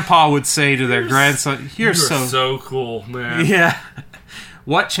grandpa would say to their grandson. You're so cool, man. Yeah.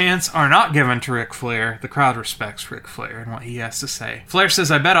 What chants are not given to Ric Flair? The crowd respects Ric Flair and what he has to say. Flair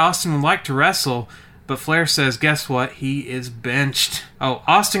says, "I bet Austin would like to wrestle," but Flair says, guess what? He is benched. Oh,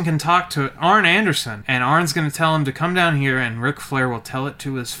 Austin can talk to Arn Anderson, and Arn's going to tell him to come down here, and Ric Flair will tell it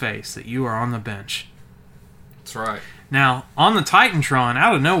to his face that you are on the bench. That's right. Now, on the Titantron,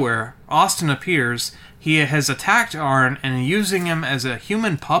 out of nowhere, Austin appears. He has attacked Arn and using him as a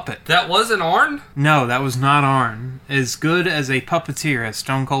human puppet. That wasn't Arn? No, that was not Arn. As good as a puppeteer as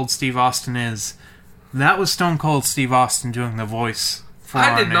Stone Cold Steve Austin is, that was Stone Cold Steve Austin doing the voice for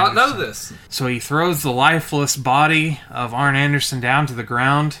Arn I did not Anderson. know this. So he throws the lifeless body of Arn Anderson down to the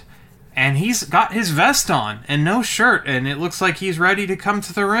ground, and he's got his vest on and no shirt, and it looks like he's ready to come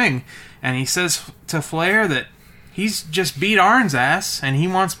to the ring. And he says to Flair that he's just beat Arn's ass, and he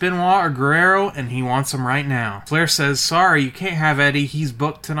wants Benoit or Guerrero, and he wants him right now. Flair says, sorry, you can't have Eddie, he's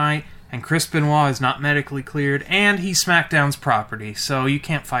booked tonight, and Chris Benoit is not medically cleared, and he's SmackDown's property, so you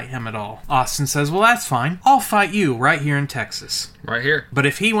can't fight him at all. Austin says, well, that's fine. I'll fight you right here in Texas. Right here. But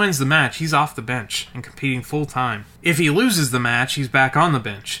if he wins the match, he's off the bench and competing full-time. If he loses the match, he's back on the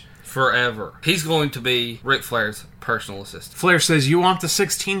bench. Forever. He's going to be Ric Flair's personal assistant. Flair says, you want the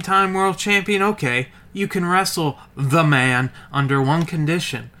 16-time world champion? Okay. You can wrestle the man under one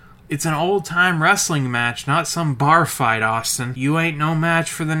condition. It's an old-time wrestling match, not some bar fight, Austin. You ain't no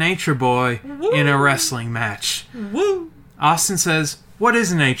match for the Nature Boy in a wrestling match. Woo! Austin says, what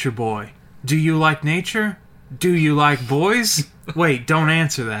is a Nature Boy? Do you like nature? Do you like boys? Wait, don't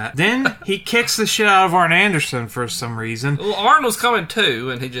answer that. Then he kicks the shit out of Arn Anderson for some reason. Well, Arn was coming too,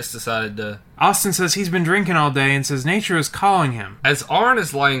 and he just decided to... Austin says he's been drinking all day and says nature is calling him. As Arn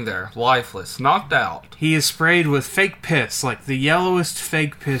is laying there, lifeless, knocked out... He is sprayed with fake piss, like the yellowest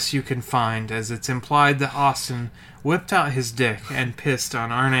fake piss you can find, as it's implied that Austin whipped out his dick and pissed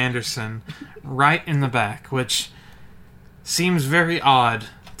on Arn Anderson right in the back, which seems very odd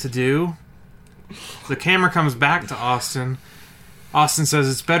to do. The camera comes back to Austin. Austin says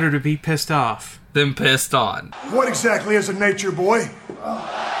it's better to be pissed off than pissed on. What exactly is a nature boy?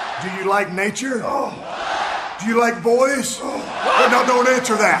 Do you like nature? Do you like boys? No, don't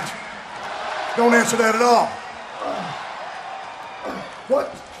answer that. Don't answer that at all.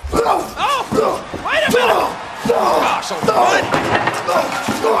 What? Oh! Wait a minute! Gosh, what?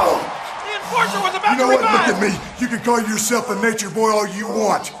 The enforcer was about You know to what? revive! Look at me. You can call yourself a nature boy all you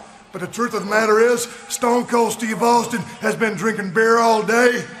want. But the truth of the matter is, Stone Cold Steve Austin has been drinking beer all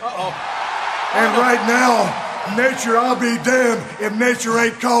day. Uh-oh. And right now, nature, I'll be damned if nature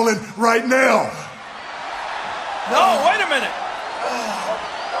ain't calling right now. No, wait a minute!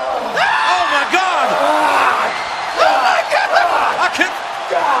 Oh my God! Oh my God! I can't...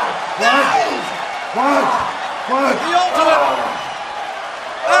 What? The ultimate...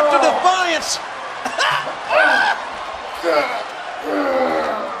 After defiance!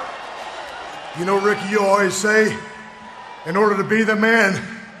 You know, Ricky, you always say, in order to be the man,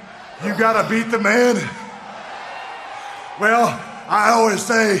 you gotta beat the man. Well, I always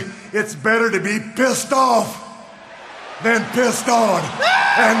say it's better to be pissed off than pissed on.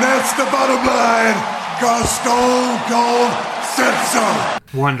 And that's the bottom line, 'cause Stone Cold said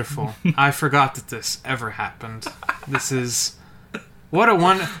so. Wonderful. I forgot that this ever happened. This is... What a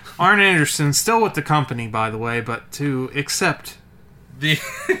one... Arn Anderson, still with the company, by the way, but to accept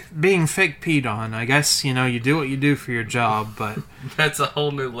being fake peed on. I guess, you know, you do what you do for your job, but... That's a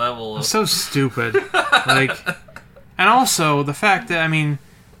whole new level of... So stupid. Like... And also, the fact that, I mean,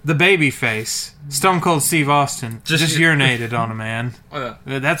 the baby face, Stone Cold Steve Austin, just urinated on a man. Yeah.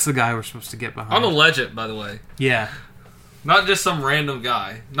 That's the guy we're supposed to get behind. I'm a legend, by the way. Yeah. Not just some random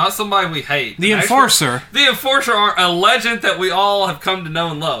guy. Not somebody we hate. The Enforcer. The Enforcer are a legend that we all have come to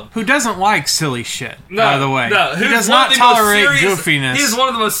know and love. Who doesn't like silly shit, by the way. No, he does not tolerate goofiness. He's one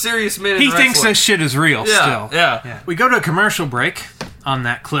of the most serious men in wrestling. He thinks this shit is real still. Yeah. We go to a commercial break on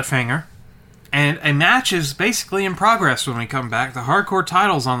that cliffhanger. And a match is basically in progress when we come back. The hardcore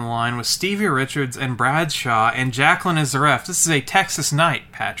title's on the line with Stevie Richards and Bradshaw, and Jacqueline is the ref. This is a Texas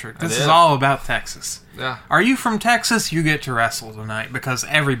night, Patrick. This is all about Texas. Yeah. Are you from Texas? You get to wrestle tonight, because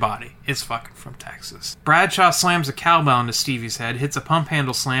everybody is fucking from Texas. Bradshaw slams a cowbell into Stevie's head, hits a pump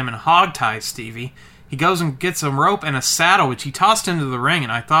handle slam, and hog ties Stevie. He goes and gets a rope and a saddle, which he tossed into the ring,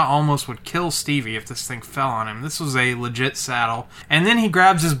 and I thought almost would kill Stevie if this thing fell on him. This was a legit saddle. And then he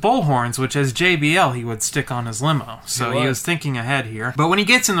grabs his bullhorns, which as JBL he would stick on his limo. So he was thinking ahead here. But when he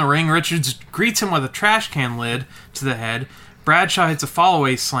gets in the ring, Richards greets him with a trash can lid to the head. Bradshaw hits a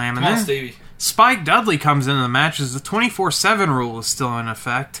fallaway slam. And Come on, then Stevie. Spike Dudley comes into the match as the 24/7 rule is still in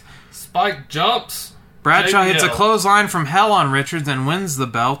effect. Spike jumps. Bradshaw hits a JBL. clothesline from hell on Richards and wins the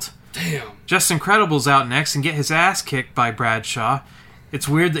belt. Damn. Justin Credible's out next and get his ass kicked by Bradshaw. It's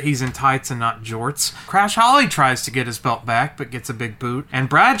weird that he's in tights and not jorts. Crash Holly tries to get his belt back, but gets a big boot. And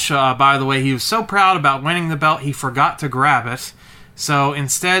Bradshaw, by the way, he was so proud about winning the belt, he forgot to grab it. So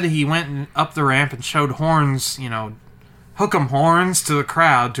instead, he went up the ramp and showed horns, hook 'em horns to the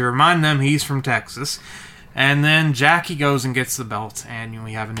crowd to remind them he's from Texas. And then Jackie goes and gets the belt, and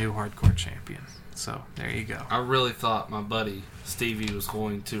we have a new hardcore champion. So there you go. I really thought my buddy Stevie was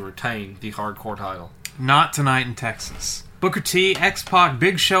going to retain the hardcore title. Not tonight in Texas. Booker T, X-Pac,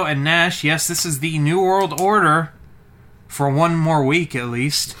 Big Show, and Nash. Yes, this is the New World Order for one more week at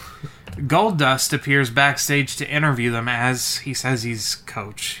least. Goldust appears backstage to interview them as he says he's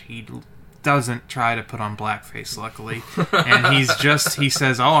coach. He doesn't try to put on blackface, luckily. And he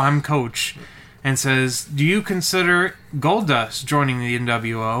says, "Oh, I'm coach." And says, "Do you consider Goldust joining the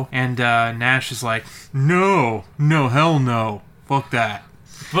NWO?" And Nash is like, No, hell no. Fuck that.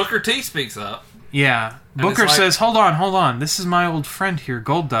 Booker T speaks up. Yeah. Booker says, hold on. This is my old friend here,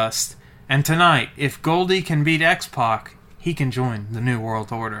 Goldust. And tonight, if Goldie can beat X-Pac, he can join the New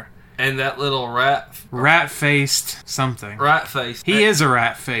World Order. And that little rat-faced something. Rat-faced. He is a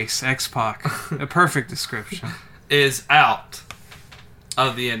rat face, X-Pac. A perfect description. Is out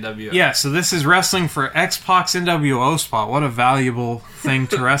of the NWO. Yeah, so this is wrestling for X-Pac's NWO spot. What a valuable thing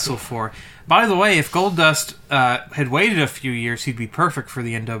to wrestle for. By the way, if Goldust had waited a few years, he'd be perfect for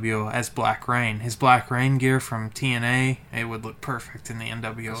the NWO as Black Rain. His Black Rain gear from TNA, it would look perfect in the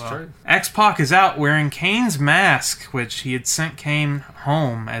NWO. That's true. X-Pac is out wearing Kane's mask, which he had sent Kane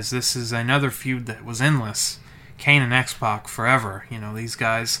home, as this is another feud that was endless. Kane and X-Pac forever. These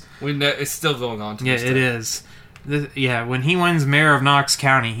guys. It's still going on to this it is. When he wins Mayor of Knox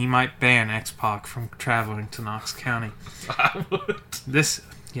County, he might ban X-Pac from traveling to Knox County. I would.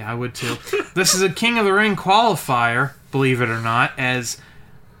 Yeah, I would too. This is a King of the Ring qualifier, believe it or not, as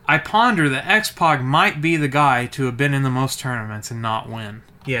I ponder that X-Pac might be the guy to have been in the most tournaments and not win.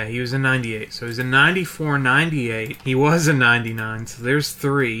 Yeah, he was in 98. So he was in 94, 98. He was in 99, so there's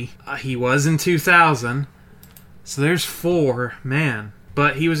 3. He was in 2000, so there's 4. Man.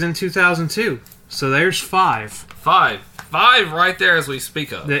 But he was in 2002, so there's 5. 5 right there as we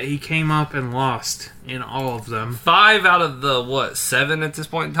speak of. That he came up and lost in all of them. 5 out of the, 7 at this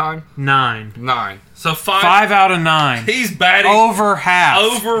point in time? 9. 9. So 5 out of 9. He's batting over half.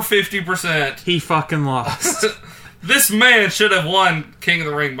 Over 50%. He fucking lost. This man should have won King of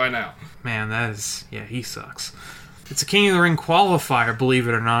the Ring by now. Man, he sucks. It's a King of the Ring qualifier, believe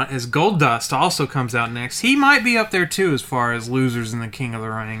it or not, as Goldust also comes out next. He might be up there too as far as losers in the King of the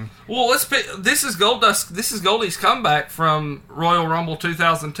Ring. Well, this is Goldust. This is Goldie's comeback from Royal Rumble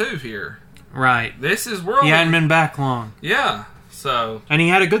 2002 here. Right. This is World. He hadn't been back long. Yeah. So. And he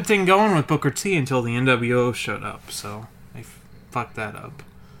had a good thing going with Booker T until the NWO showed up. So they fucked that up.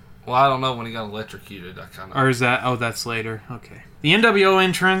 Well, I don't know when he got electrocuted. Or is that? Oh, that's later. Okay. The NWO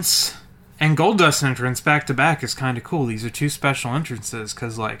entrance and Goldust entrance back to back is kind of cool. These are 2 special entrances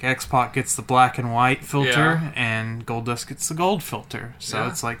because X-Pac gets the black and white filter and Goldust gets the gold filter. So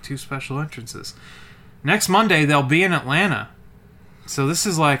it's 2 special entrances. Next Monday they'll be in Atlanta. So this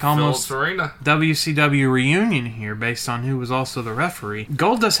is almost WCW reunion here based on who was also the referee.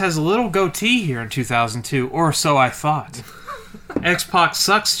 Goldust has a little goatee here in 2002, or so I thought. X-Pac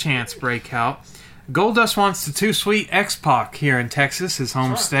sucks chants break out. Goldust wants the Too Sweet X-Pac here in Texas, his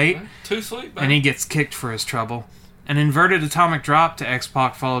home state. Man. Too sweet, man. And he gets kicked for his trouble. An inverted atomic drop to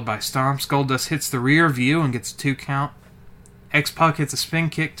X-Pac followed by stomps. Goldust hits the rear view and gets a 2 count. X-Pac hits a spin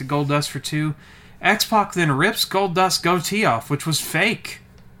kick to Goldust for 2. X-Pac then rips Goldust's goatee off, which was fake.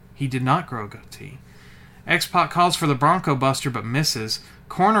 He did not grow a goatee. X-Pac calls for the Bronco Buster but misses.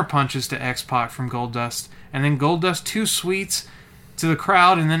 Corner punches to X-Pac from Goldust. And then Goldust 2 sweets to the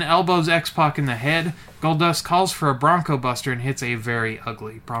crowd and then elbows X-Pac in the head. Goldust calls for a Bronco Buster and hits a very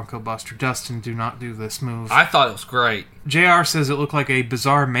ugly Bronco Buster. Dustin, do not do this move. I thought it was great. JR says it looked like a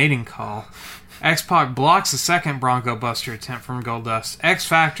bizarre mating call. X-Pac blocks a second Bronco Buster attempt from Goldust.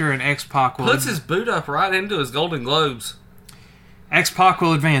 X-Factor and X-Pac will... Puts his boot up right into his Golden Globes. X-Pac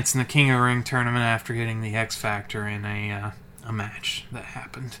will advance in the King of the Ring tournament after hitting the X-Factor in a match that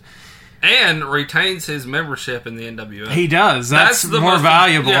happened. And retains his membership in the NWO. He does. That's the more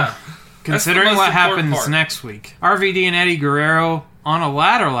valuable. Yeah. Considering what happens next week. RVD and Eddie Guerrero on a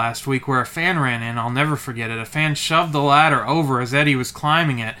ladder last week where a fan ran in. I'll never forget it. A fan shoved the ladder over as Eddie was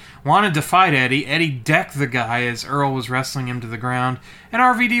climbing it. Wanted to fight Eddie. Eddie decked the guy as Earl was wrestling him to the ground. And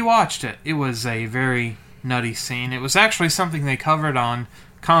RVD watched it. It was a very nutty scene. It was actually something they covered on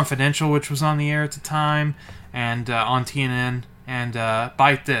Confidential, which was on the air at the time, and on TNN and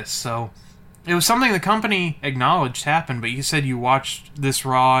bite this. So it was something the company acknowledged happened, but you said you watched this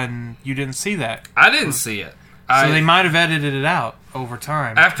Raw and you didn't see that. I didn't see it. So they might have edited it out over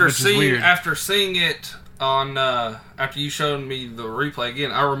time. After seeing it on after you showed me the replay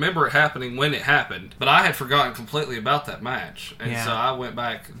again, I remember it happening when it happened, but I had forgotten completely about that match, and so I went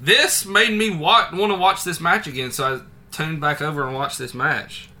back. This made me want to watch this match again, so I tuned back over and watched this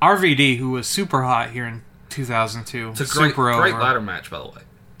match. RVD, who was super hot here in 2002, it's a great ladder match, by the way.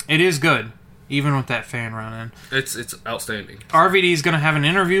 It is good, even with that fan run-in. It's outstanding. RVD is going to have an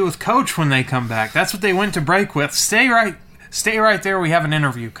interview with Coach when they come back. That's what they went to break with. Stay right there. We have an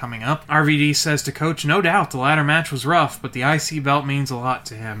interview coming up. RVD says to Coach, no doubt the ladder match was rough, but the IC belt means a lot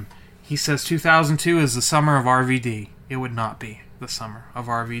to him. He says 2002 is the summer of RVD. It would not be the summer of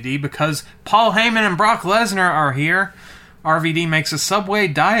RVD because Paul Heyman and Brock Lesnar are here. RVD makes a Subway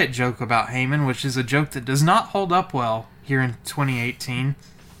diet joke about Heyman, which is a joke that does not hold up well here in 2018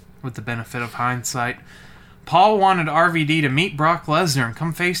 with the benefit of hindsight. Paul wanted RVD to meet Brock Lesnar and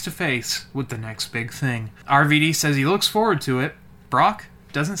come face to face with the next big thing. RVD says he looks forward to it. Brock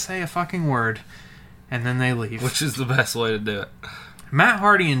doesn't say a fucking word. And then they leave. Which is the best way to do it. Matt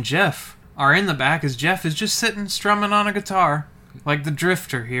Hardy and Jeff are in the back as Jeff is just sitting strumming on a guitar. Like the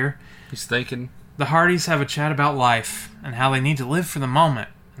drifter here. He's thinking. The Hardys have a chat about life and how they need to live for the moment.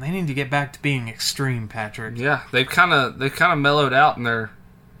 And they need to get back to being extreme, Patrick. Yeah, they've kind of mellowed out in their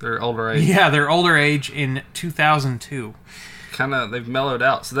older age. Yeah, their older age in 2002. They've mellowed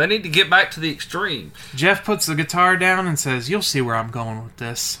out. So they need to get back to the extreme. Jeff puts the guitar down and says, you'll see where I'm going with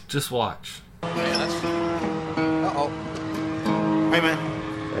this. Just watch. Uh-oh. Hey, man.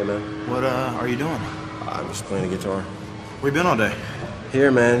 Hey, man. What are you doing? I'm just playing the guitar. Where you been all day? Here,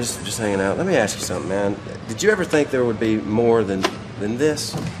 man, just hanging out. Let me ask you something, man. Did you ever think there would be more than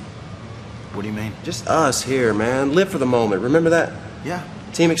this? What do you mean? Just us here, man. Live for the moment. Remember that? Yeah.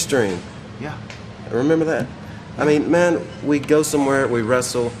 Team Extreme. Yeah. Remember that? I mean, man, we go somewhere, we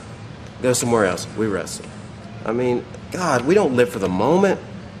wrestle. Go somewhere else, we wrestle. I mean, God, we don't live for the moment.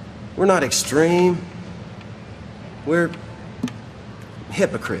 We're not extreme. We're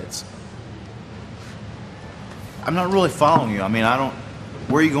hypocrites. I'm not really following you. I mean,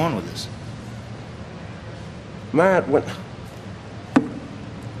 where are you going with this? Matt, what...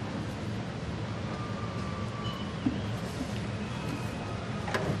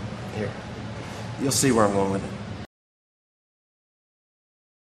 Here. You'll see where I'm going with it.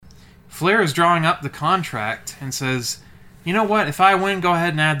 Flair is drawing up the contract and says, you know what, if I win, go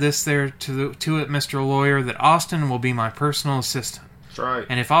ahead and add this there to it, Mr. Lawyer, that Austin will be my personal assistant. That's right.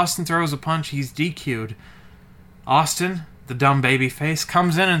 And if Austin throws a punch, he's DQ'd. Austin, the dumb babyface,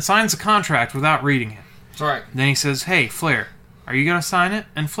 comes in and signs the contract without reading it. That's right. Then he says, hey, Flair, are you going to sign it?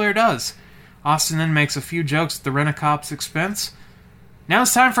 And Flair does. Austin then makes a few jokes at the Rent-A-Cop's expense. Now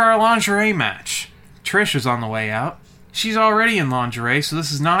it's time for our lingerie match. Trish is on the way out. She's already in lingerie, so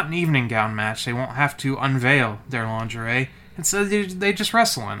this is not an evening gown match. They won't have to unveil their lingerie. Instead, they just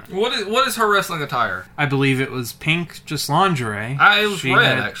wrestle in it. What is her wrestling attire? I believe it was pink, just lingerie. It was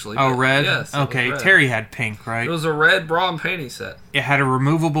red, actually. Oh, red? Yes. Okay, red. Terry had pink, right? It was a red bra and panty set. It had a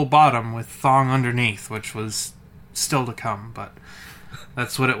removable bottom with thong underneath, which was still to come, but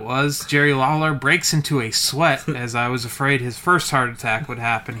that's what it was. Jerry Lawler breaks into a sweat, as I was afraid his first heart attack would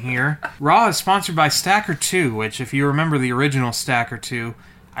happen here. Raw is sponsored by Stacker 2, which, if you remember the original Stacker 2,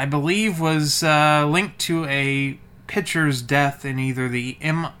 I believe was linked to a pitcher's death in either the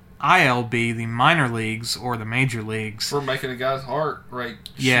MILB, the minor leagues, or the major leagues. For making a guy's heart rate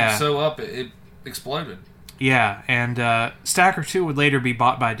shoot so up, it exploded. Yeah, and Stacker 2 would later be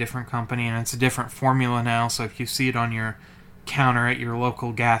bought by a different company, and it's a different formula now, so if you see it on your counter at your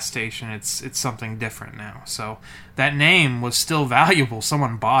local gas station, it's something different now. So that name was still valuable.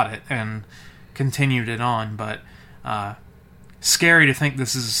 Someone bought it and continued it on, but scary to think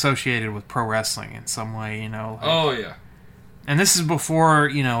this is associated with pro wrestling in some way, you know. Oh yeah. And this is before,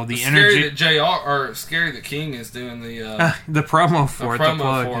 you know, the energy. Scary that King is doing the the promo for the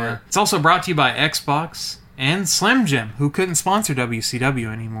plug. Yeah. It's also brought to you by Xbox and Slim Jim, who couldn't sponsor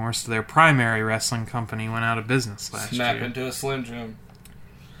WCW anymore, so their primary wrestling company went out of business last year. Snap into a Slim Jim.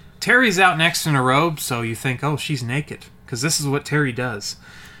 Terry's out next in a robe, so you think, oh, she's naked, because this is what Terry does.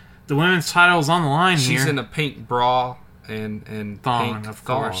 The women's title is on the line here. She's in a pink bra and thong, pink of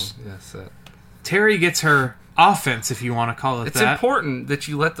course. Thong. Yes, that. Terry gets her offense, if you want to call it it's that. It's important that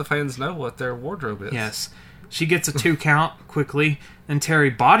you let the fans know what their wardrobe is. Yes. She gets a 2 count quickly, then Terry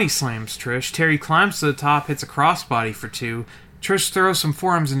body slams Trish. Terry climbs to the top, hits a crossbody for 2. Trish throws some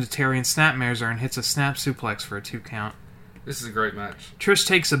forearms into Terry and snapmares her and hits a snap suplex for a 2 count. This is a great match. Trish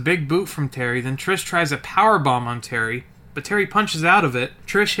takes a big boot from Terry, then Trish tries a powerbomb on Terry, but Terry punches out of it.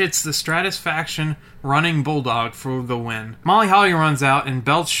 Trish hits the Stratusfaction running bulldog for the win. Molly Holly runs out and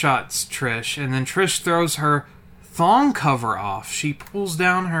belt shots Trish, and then Trish throws her thong cover off. She pulls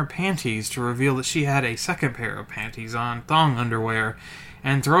down her panties to reveal that she had a second pair of panties on, thong underwear,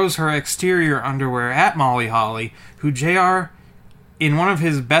 and throws her exterior underwear at Molly Holly, who JR, in one of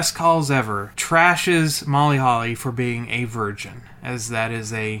his best calls ever, trashes Molly Holly for being a virgin, as that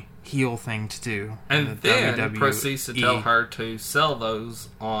is a heel thing to do. And then WWE. proceeds to tell her to sell those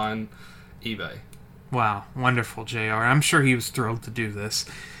on eBay. Wow, wonderful, JR. I'm sure he was thrilled to do this.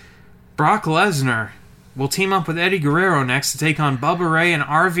 Brock Lesnar will team up with Eddie Guerrero next to take on Bubba Ray and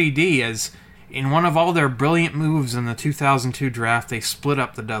RVD, as in one of all their brilliant moves in the 2002 draft, they split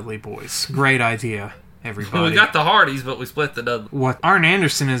up the Dudley Boys. Great idea, everybody. We got the Hardys, but we split the Dudley. What? Arn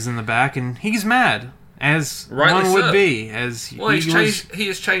Anderson is in the back, and he's mad, as Rightly one would so. be. As Well, he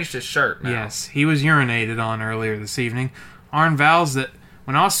has changed his shirt now. Yes, he was urinated on earlier this evening. Arn vows that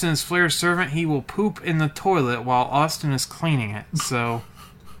when Austin is Flair's servant, he will poop in the toilet while Austin is cleaning it. So,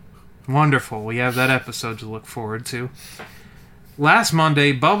 wonderful. We have that episode to look forward to. Last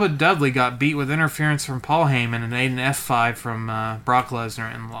Monday, Bubba Dudley got beat with interference from Paul Heyman and ate an F5 from Brock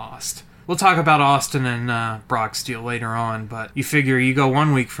Lesnar and lost. We'll talk about Austin and Brock Steele later on, but you figure you go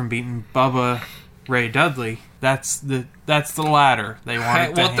 1 week from beating Bubba Ray Dudley. That's the ladder they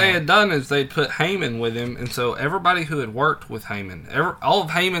wanted to What they had done is they'd put Heyman with him, and so everybody who had worked with Heyman, all of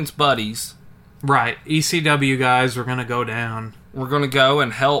Heyman's buddies, right, ECW guys were going to go down. Were going to go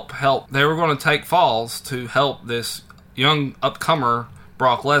and help. They were going to take falls to help this young upcomer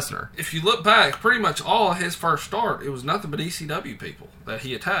Brock Lesnar. If you look back, pretty much all of his first start, it was nothing but ECW people that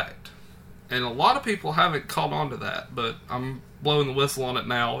he attacked. And a lot of people haven't caught on to that, but I'm blowing the whistle on it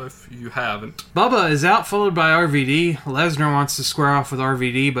now if you haven't. Bubba is out, followed by RVD. Lesnar wants to square off with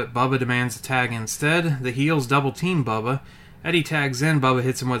RVD, but Bubba demands a tag instead. The heels double team Bubba. Eddie tags in. Bubba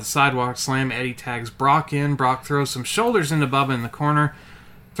hits him with a sidewalk slam. Eddie tags Brock in. Brock throws some shoulders into Bubba in the corner.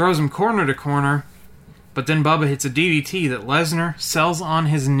 Throws him corner to corner. But then Bubba hits a DDT that Lesnar sells on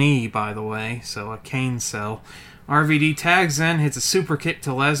his knee, by the way. So a cane sell. RVD tags in, hits a super kick to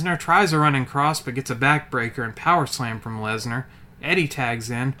Lesnar, tries a running cross, but gets a backbreaker and power slam from Lesnar. Eddie tags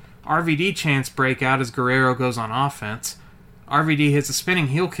in. RVD chants breakout as Guerrero goes on offense. RVD hits a spinning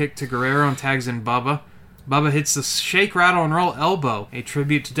heel kick to Guerrero and tags in Bubba. Bubba hits the shake, rattle, and roll elbow, a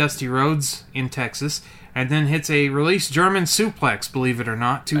tribute to Dusty Rhodes in Texas, and then hits a release German suplex, believe it or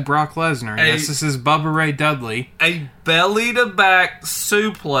not, to Brock Lesnar. Yes, this is Bubba Ray Dudley. A belly-to-back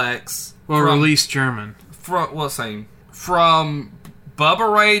suplex. Well, release German. From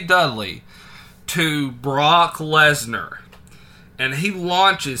Bubba Ray Dudley to Brock Lesnar, and he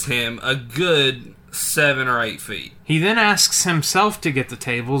launches him a good 7 or 8 feet. He then asks himself to get the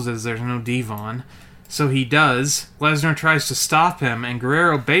tables as there's no Devon, so he does. Lesnar tries to stop him, and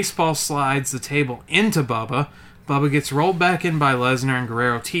Guerrero baseball slides the table into Bubba. Bubba gets rolled back in by Lesnar, and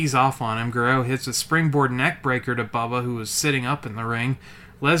Guerrero tees off on him. Guerrero hits a springboard neck breaker to Bubba, who was sitting up in the ring.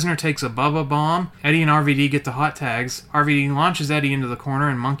 Lesnar takes a Bubba bomb. Eddie and RVD get the hot tags. RVD launches Eddie into the corner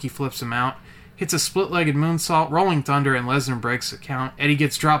and monkey flips him out. Hits a split-legged moonsault, rolling thunder, and Lesnar breaks the count. Eddie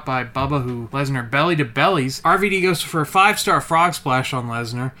gets dropped by Bubba, who Lesnar belly to bellies. RVD goes for a 5-star frog splash on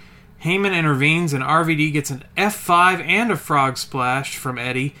Lesnar. Heyman intervenes and RVD gets an F5 and a frog splash from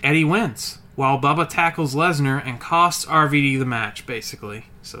Eddie. Eddie wins, while Bubba tackles Lesnar and costs RVD the match, basically.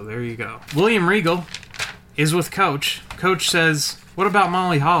 So there you go. William Regal is with Coach. Coach says, "What about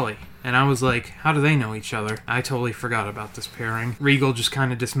Molly Holly?" And I was like, how do they know each other? I totally forgot about this pairing. Regal just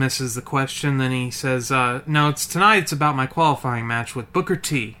kind of dismisses the question. Then he says, no, it's about my qualifying match with Booker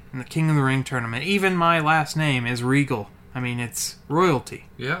T in the King of the Ring tournament. Even my last name is Regal. I mean, it's royalty.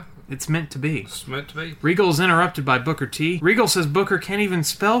 Yeah. It's meant to be. It's meant to be. Regal is interrupted by Booker T. Regal says Booker can't even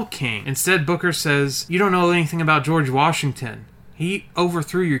spell king. Instead, Booker says, you don't know anything about George Washington. He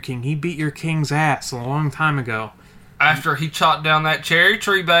overthrew your king. He beat your king's ass a long time ago. After he chopped down that cherry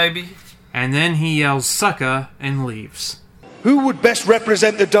tree, baby. And then he yells, sucka, and leaves. Who would best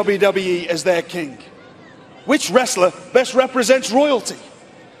represent the WWE as their king? Which wrestler best represents royalty?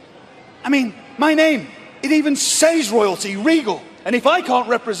 I mean, my name, it even says royalty, Regal. And if I can't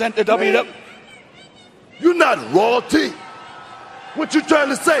represent the WWE... You're not royalty. What you trying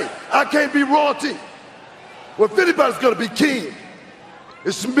to say? I can't be royalty. Well, if anybody's gonna be king,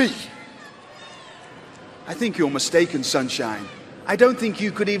 it's me. I think you're mistaken, Sunshine. I don't think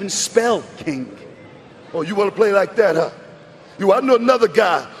you could even spell king. Oh, you want to play like that, huh? I know another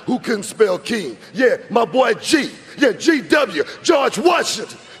guy who couldn't spell king. Yeah, my boy G. Yeah, GW, George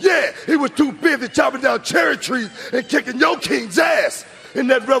Washington. Yeah, he was too busy chopping down cherry trees and kicking your king's ass in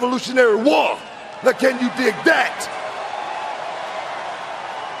that Revolutionary War. Now, can you dig that?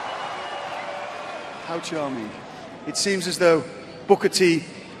 How charming. It seems as though Booker T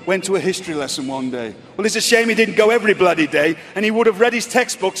went to a history lesson one day. Well, it's a shame he didn't go every bloody day, and he would have read his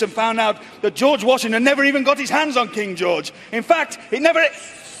textbooks and found out that George Washington never even got his hands on King George. In fact, it never...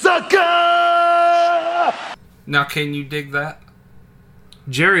 Sucker! Now, can you dig that?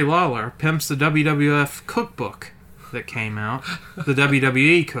 Jerry Lawler pimps the WWF cookbook that came out, the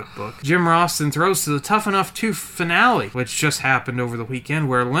WWE cookbook. Jim Ross then throws to the Tough Enough 2 finale, which just happened over the weekend,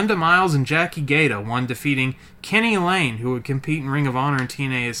 where Linda Miles and Jackie Gata won, defeating Kenny Lane, who would compete in Ring of Honor and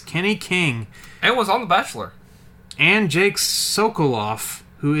TNA as Kenny King. And was on The Bachelor. And Jake Sokoloff,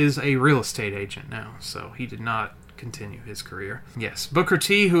 who is a real estate agent now, so he did not continue his career. Yes, Booker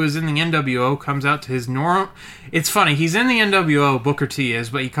T, who is in the NWO, comes out to his normal... It's funny, he's in the NWO, Booker T is,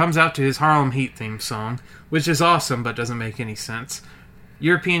 but he comes out to his Harlem Heat theme song, which is awesome, but doesn't make any sense.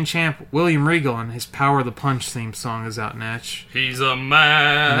 European champ William Regal and his Power of the Punch theme song is out next. He's a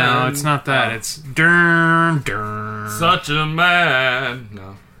man. No, it's not that. It's dun dun. Such a man.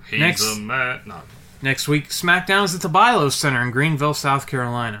 No, he's a man. No. Next week, SmackDown is at the Bilo Center in Greenville, South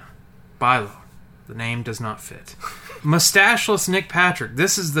Carolina. Bilo. The name does not fit. Mustacheless Nick Patrick.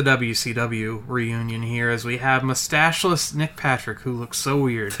 This is the WCW reunion here, as we have Mustacheless Nick Patrick, who looks so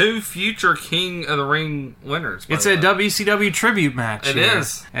weird. 2 future King of the Ring winners. It's a WCW tribute match. It here,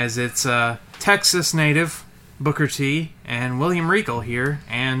 is. As it's Texas native Booker T and William Regal here,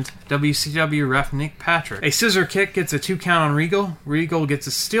 and WCW ref Nick Patrick. A scissor kick gets a 2 count on Regal. Regal gets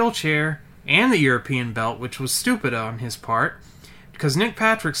a steel chair and the European belt, which was stupid on his part, because Nick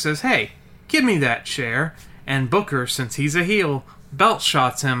Patrick says, "Hey, give me that chair." And Booker, since he's a heel, belt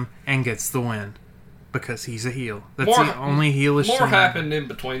shots him and gets the win. Because he's a heel. That's the only heelish thing. More happened in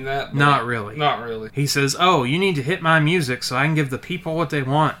between that. Not really. Not really. He says, "Oh, you need to hit my music so I can give the people what they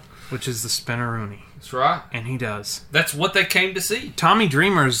want," which is the spinneroonie. That's right. And he does. That's what they came to see. Tommy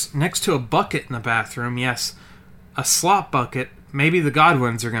Dreamer's next to a bucket in the bathroom. Yes, a slop bucket. Maybe the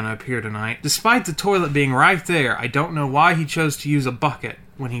Godwins are going to appear tonight. Despite the toilet being right there, I don't know why he chose to use a bucket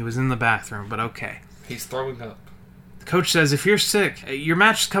when he was in the bathroom, but okay. He's throwing up. The coach says, "If you're sick, your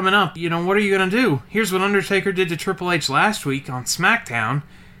match is coming up. What are you going to do? Here's what Undertaker did to Triple H last week on SmackDown."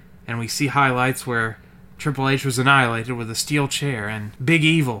 And we see highlights where Triple H was annihilated with a steel chair, and Big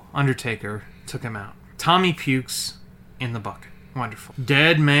Evil, Undertaker, took him out. Tommy pukes in the bucket. Wonderful.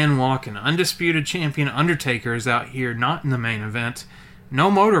 Dead man walking. Undisputed champion Undertaker is out here, not in the main event. No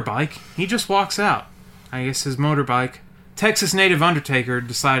motorbike. He just walks out. I guess his motorbike... Texas native Undertaker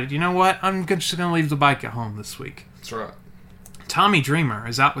decided, you know what, I'm just going to leave the bike at home this week. That's right. Tommy Dreamer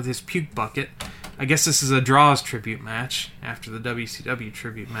is out with his puke bucket. I guess this is a Draws tribute match after the WCW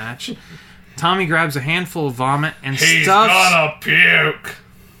tribute match. Tommy grabs a handful of vomit and stuffs... He's gonna puke!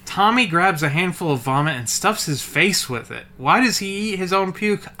 Tommy grabs a handful of vomit and stuffs his face with it. Why does he eat his own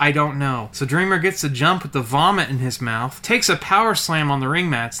puke? I don't know. So Dreamer gets a jump with the vomit in his mouth, takes a power slam on the ring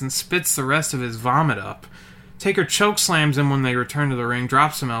mats, and spits the rest of his vomit up. Taker chokeslams him when they return to the ring,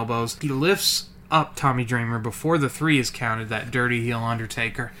 drops some elbows. He lifts up Tommy Dreamer before the 3 is counted, that dirty heel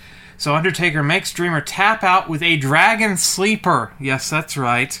Undertaker. So Undertaker makes Dreamer tap out with a Dragon Sleeper. Yes, that's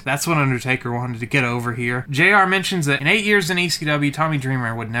right. That's what Undertaker wanted to get over here. JR mentions that in 8 years in ECW, Tommy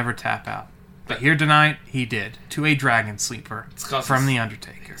Dreamer would never tap out. But here tonight, he did. To a Dragon Sleeper from The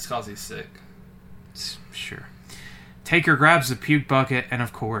Undertaker. It's because he's sick. Sure. Taker grabs the puke bucket and,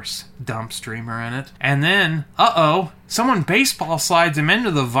 of course, dumps Dreamer in it. And then, someone baseball slides him into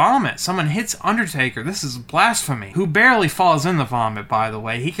the vomit. Someone hits Undertaker. This is blasphemy. Who barely falls in the vomit, by the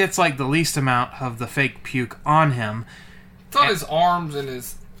way. He gets, the least amount of the fake puke on him. It's on his arms and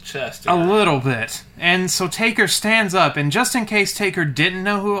his chest. A little bit. And so Taker stands up, and just in case Taker didn't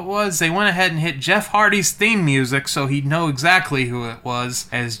know who it was, they went ahead and hit Jeff Hardy's theme music so he'd know exactly who it was.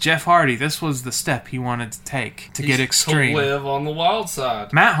 As Jeff Hardy, this was the step he wanted to take to get extreme. To live on the wild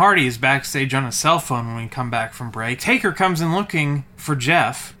side. Matt Hardy is backstage on a cell phone when we come back from break. Taker comes in looking for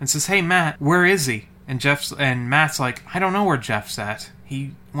Jeff and says, "Hey Matt, where is he?" And Matt's like, "I don't know where Jeff's at.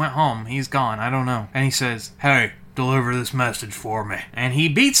 He went home. He's gone. I don't know." And he says, "Hey, deliver this message for me." And he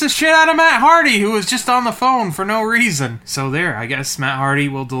beats the shit out of Matt Hardy, who was just on the phone for no reason. So there, I guess Matt Hardy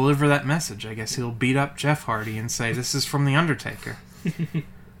will deliver that message. I guess he'll beat up Jeff Hardy and say, "This is from The Undertaker." Hey,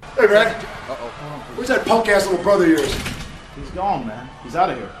 man. Where's that punk-ass little brother of yours? He's gone, man. He's out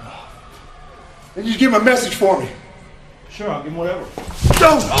of here. Then you give him a message for me. Sure, I'll give him whatever.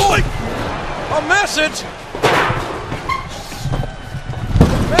 Don't! A message?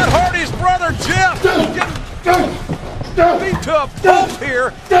 Matt Hardy's brother, Jeff, beat to a pulp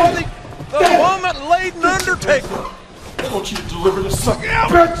here by the vomit-laden Undertaker. I want you to deliver this sucker out,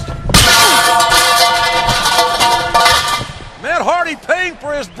 bitch! Matt Matt Hardy paying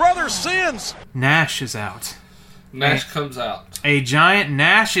for his brother's sins. Nash is out. Nash comes out. A giant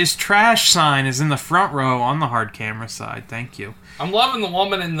Nash is trash sign is in the front row on the hard camera side. Thank you. I'm loving the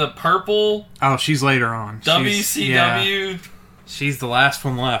woman in the purple. Oh, she's later on. WCW. She's the last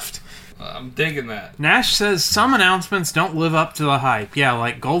one left. I'm digging that. Nash says some announcements don't live up to the hype. Yeah,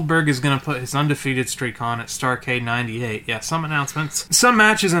 like Goldberg is going to put his undefeated streak on at Starrcade 98. Yeah, some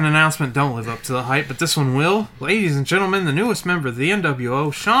matches and announcement don't live up to the hype, but this one will. Ladies and gentlemen, the newest member of the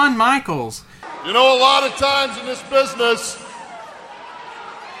NWO, Shawn Michaels. You know, a lot of times in this business,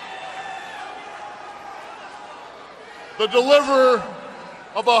 the deliverer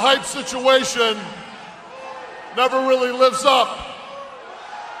of a hype situation never really lives up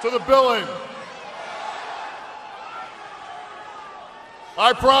to the billing.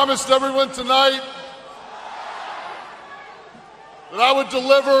 I promised everyone tonight that I would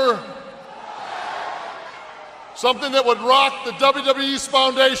deliver something that would rock the WWE's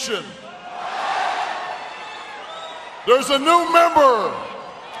foundation. There's a new member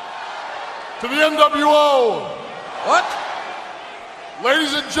to the NWO. What?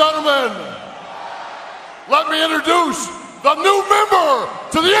 Ladies and gentlemen, let me introduce the new member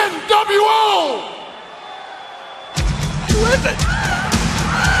to the NWO! Who is it?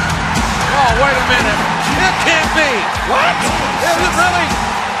 Oh, wait a minute. It can't be. What? Is it really?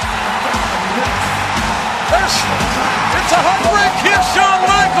 It's a heartbreak kid, Shawn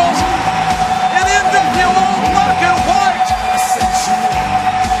Michaels, in NWO black and white.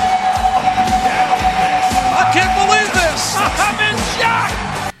 I can't believe this. I'm in shock.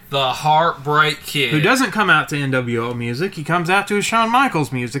 The Heartbreak Kid. Who doesn't come out to NWO music, he comes out to his Shawn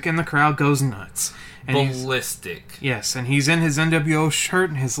Michaels music, and the crowd goes nuts. And ballistic. Yes, and he's in his NWO shirt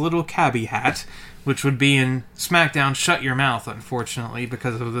and his little cabbie hat, which would be in SmackDown Shut Your Mouth, unfortunately,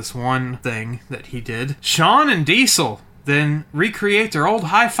 because of this one thing that he did. Shawn and Diesel then recreate their old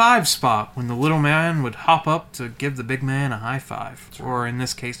high five spot when the little man would hop up to give the big man a high five, or in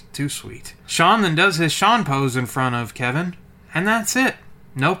this case, too sweet. Shawn then does his Shawn pose in front of Kevin, and that's it.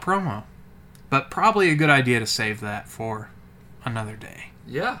 No promo. But probably a good idea to save that for another day.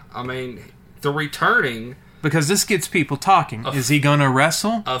 Yeah, I mean, the returning... Because this gets people talking. Is he going to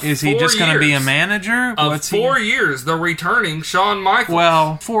wrestle? Is he just going to be a manager? Of 4 years, the returning Shawn Michaels.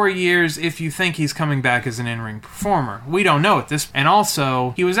 Well, 4 years if you think he's coming back as an in-ring performer. We don't know at this... And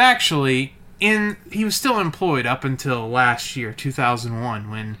also, he was actually... He was still employed up until last year, 2001,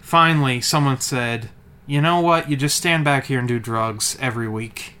 when finally someone said... You know what? You just stand back here and do drugs every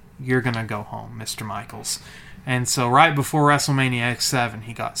week. You're going to go home, Mr. Michaels. And so right before WrestleMania X7,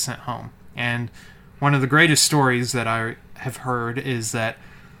 he got sent home. And one of the greatest stories that I have heard is that...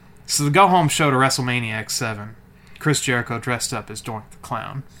 So the go-home show to WrestleMania X7, Chris Jericho dressed up as Doink the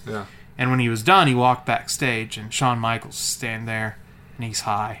Clown. Yeah. And when he was done, he walked backstage, and Shawn Michaels is standing there, and he's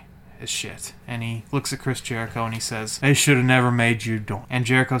high as shit. And he looks at Chris Jericho and he says, "They should have never made you Doink." And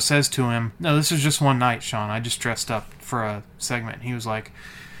Jericho says to him, "No, this is just one night, Shawn. I just dressed up for a segment." And he was like,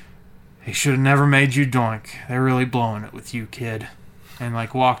 "They should have never made you Doink. They're really blowing it with you, kid." And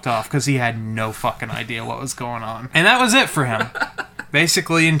like walked off because he had no fucking idea what was going on. And that was it for him.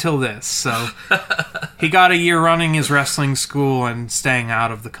 Basically until this. So he got a year running his wrestling school and staying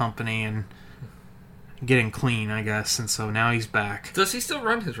out of the company and getting clean, I guess, and so now he's back. Does he still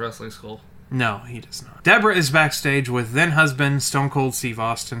run his wrestling school? No, he does not. Deborah is backstage with then-husband Stone Cold Steve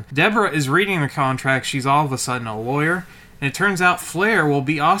Austin. Deborah is reading the contract. She's all of a sudden a lawyer, and it turns out Flair will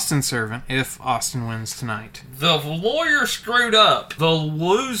be Austin's servant if Austin wins tonight. The lawyer screwed up. The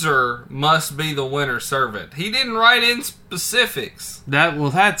loser must be the winner's servant. He didn't write in specifics.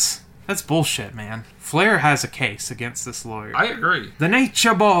 That's bullshit, man. Flair has a case against this lawyer. I agree. The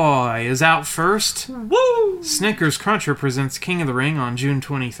Nature Boy is out first. Woo! Snickers Cruncher presents King of the Ring on June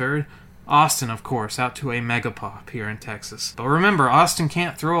 23rd. Austin, of course, out to a mega pop here in Texas. But remember, Austin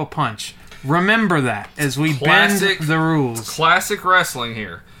can't throw a punch. Remember that as we bend the rules. Classic wrestling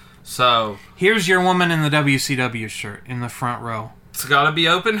here. So here's your woman in the WCW shirt in the front row. It's got to be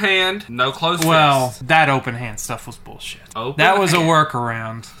open hand, no closed Well, fist. that open hand stuff was bullshit. That was a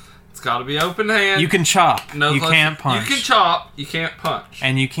workaround. It's got to be open hand. You can chop. No, you can't punch. You can chop. You can't punch.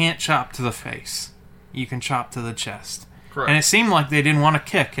 And you can't chop to the face. You can chop to the chest. Correct. And it seemed like they didn't want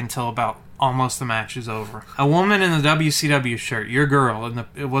to kick until about almost the match is over. A woman in the WCW shirt, your girl,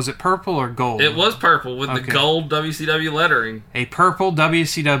 was it purple or gold? It was purple with the gold WCW lettering. A purple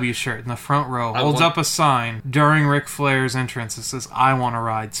WCW shirt in the front row holds up a sign during Ric Flair's entrance that says, "I want to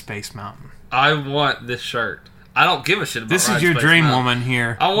ride Space Mountain." I want this shirt. I don't give a shit about this. Is your Space dream Mountain. woman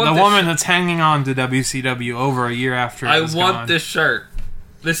here. I want the woman shirt. That's hanging on to WCW over a year after it was I want gone. this shirt.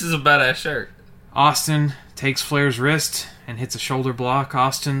 This is a badass shirt. Austin takes Flair's wrist and hits a shoulder block.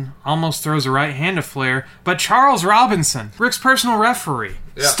 Austin almost throws a right hand to Flair, but Charles Robinson, Rick's personal referee,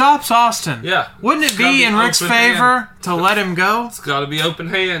 stops Austin. Yeah. Wouldn't it be in Rick's favor to let him go? It's got to be open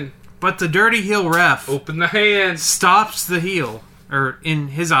hand. But the dirty heel ref Open the hand. stops the heel, or in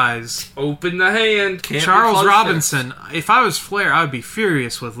his eyes. Open the hand. Can't Charles Robinson, if I was Flair, I would be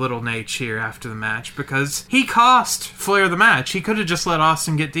furious with Little Nate here after the match because he cost Flair the match. He could have just let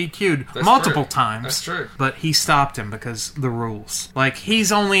Austin get DQ'd multiple times. That's true. But he stopped him because the rules. Like,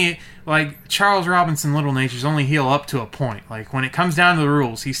 he's only... Like, Charles Robinson, Little Nature's only heel up to a point. Like, when it comes down to the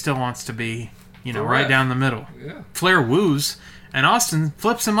rules, he still wants to be, right down the middle. Yeah. Flair woos, and Austin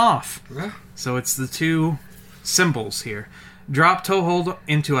flips him off. Yeah. So it's the two symbols here. Drop toe hold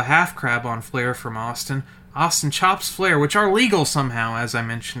into a half crab on Flair from Austin. Austin chops Flair, which are legal somehow, as I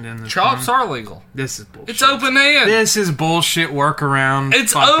mentioned in the Chops are legal. This is bullshit. It's open hand. This is bullshit workaround.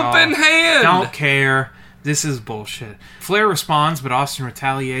 It's Fuck open off. hand. Don't care. This is bullshit. Flair responds, but Austin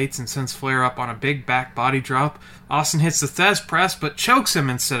retaliates and sends Flair up on a big back body drop. Austin hits the Thez press, but chokes him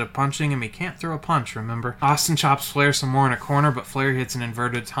instead of punching him. He can't throw a punch, remember? Austin chops Flair some more in a corner, but Flair hits an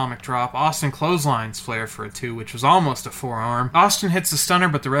inverted atomic drop. Austin clotheslines Flair for a 2, which was almost a forearm. Austin hits the stunner,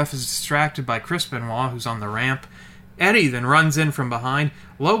 but the ref is distracted by Chris Benoit, who's on the ramp. Eddie then runs in from behind,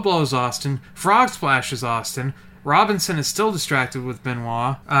 low blows Austin, frog splashes Austin. Robinson is still distracted with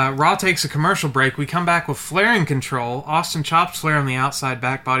Benoit. Raw takes a commercial break. We come back with Flair in control. Austin chops Flair on the outside,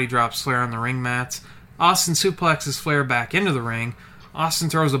 back body drops Flair on the ring mats. Austin suplexes Flair back into the ring. Austin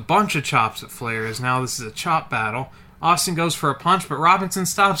throws a bunch of chops at Flair, as now this is a chop battle. Austin goes for a punch, but Robinson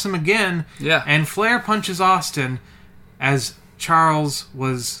stops him again. Yeah. And Flair punches Austin as Charles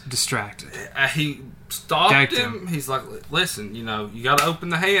was distracted. He stopped Gagged him. He's like, listen, you got to open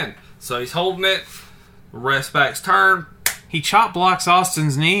the hand. So he's holding it. Rest back's turn. He chop blocks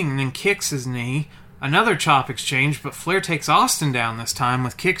Austin's knee and then kicks his knee. Another chop exchange, but Flair takes Austin down this time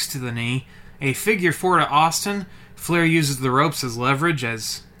with kicks to the knee. A figure 4 to Austin. Flair uses the ropes as leverage,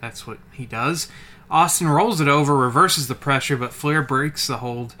 as that's what he does. Austin rolls it over, reverses the pressure, but Flair breaks the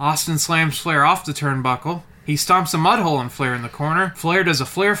hold. Austin slams Flair off the turnbuckle. He stomps a mud hole on Flair in the corner. Flair does a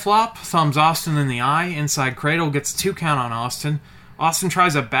Flair flop, thumbs Austin in the eye. Inside cradle, gets a 2 count on Austin. Austin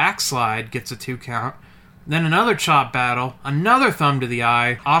tries a backslide, gets a 2 count. Then another chop battle, another thumb to the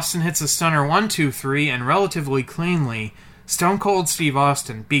eye. Austin hits a stunner 1, 2, 3, and relatively cleanly, Stone Cold Steve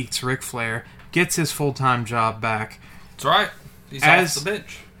Austin beats Ric Flair, gets his full-time job back. That's right. He's off the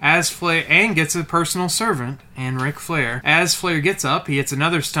bench. As Flair, and gets a personal servant, and Ric Flair. As Flair gets up, he hits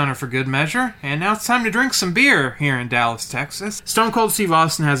another stunner for good measure, and now it's time to drink some beer here in Dallas, Texas. Stone Cold Steve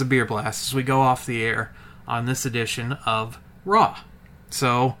Austin has a beer blast as we go off the air on this edition of Raw.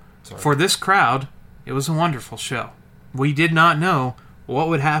 So, for this crowd, it was a wonderful show. We did not know what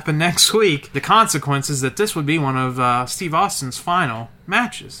would happen next week. The consequences that this would be one of Steve Austin's final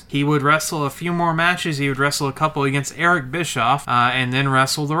matches. He would wrestle a few more matches. He would wrestle a couple against Eric Bischoff and then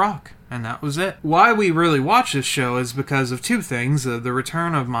wrestle The Rock. And that was it. Why we really watch this show is because of two things. The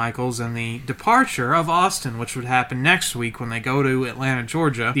return of Michaels and the departure of Austin, which would happen next week when they go to Atlanta,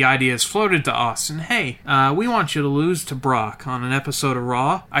 Georgia. The idea is floated to Austin. Hey, we want you to lose to Brock on an episode of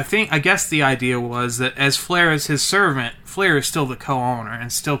Raw. I guess the idea was that as Flair is his servant, Flair is still the co-owner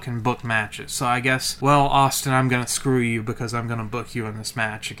and still can book matches. So I guess, well, Austin, I'm going to screw you because I'm going to book you in this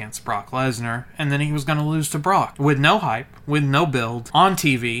match against Brock Lesnar. And then he was going to lose to Brock. With no hype, with no build, on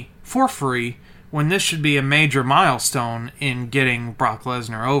TV, for free, when this should be a major milestone in getting Brock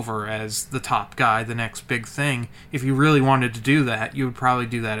Lesnar over as the top guy, the next big thing. If you really wanted to do that, you would probably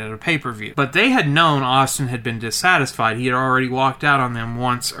do that at a pay-per-view. But they had known Austin had been dissatisfied. He had already walked out on them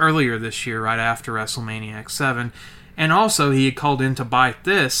once earlier this year, right after WrestleMania X7. And also, he had called in to bite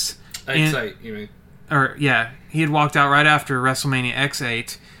this. X8, you mean? Or, yeah, he had walked out right after WrestleMania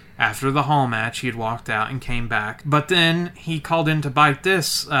X8. After the Hall match, he had walked out and came back. But then he called in to bite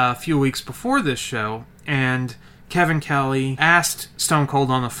this a few weeks before this show, and Kevin Kelly asked Stone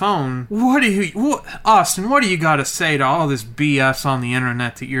Cold on the phone, Austin, what do you got to say to all this BS on the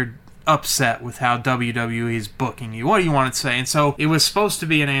internet that you're upset with how WWE is booking you? What do you want to say? And so it was supposed to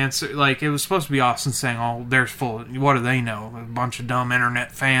be an answer, like it was supposed to be Austin saying, oh, they're full of, what do they know? A bunch of dumb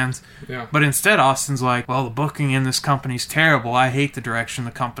internet fans. Yeah. But instead Austin's like, well, the booking in this company's terrible. I hate the direction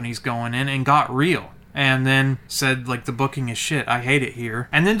the company's going in, and got real. And then said, like, the booking is shit. I hate it here.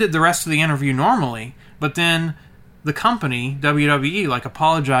 And then did the rest of the interview normally. But then the company, WWE, like,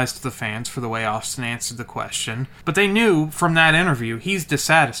 apologized to the fans for the way Austin answered the question. But they knew from that interview he's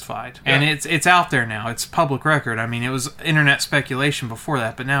dissatisfied. Yeah. And it's out there now. It's public record. I mean, it was internet speculation before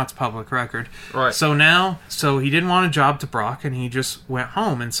that, but now it's public record. Right. So he didn't want a job to Brock, and he just went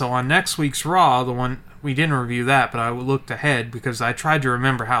home. And so on next week's Raw, the one didn't review that, but I looked ahead because I tried to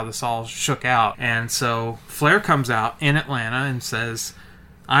remember how this all shook out. And so Flair comes out in Atlanta and says,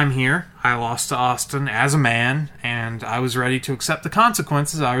 I'm here. I lost to Austin as a man, and I was ready to accept the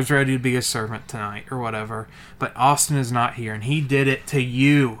consequences. I was ready to be a servant tonight, or whatever. But Austin is not here, and he did it to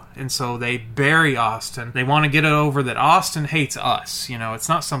you. And so they bury Austin. They want to get it over that Austin hates us. You know, it's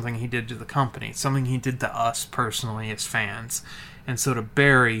not something he did to the company. It's something he did to us personally as fans. And so to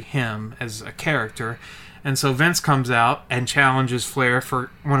bury him as a character... And so Vince comes out and challenges Flair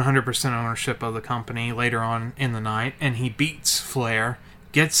for 100% ownership of the company later on in the night, and he beats Flair.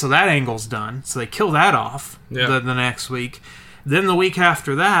 So that angle's done. So they kill that off the next week. Then the week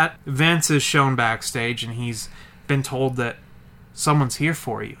after that, Vince is shown backstage, and he's been told that someone's here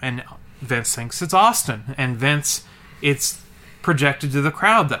for you. And Vince thinks it's Austin. And Vince, it's projected to the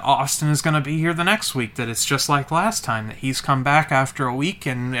crowd that Austin is going to be here the next week, that it's just like last time, that he's come back after a week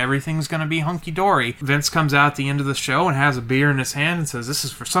and everything's going to be hunky-dory. Vince comes out at the end of the show and has a beer in his hand and says, this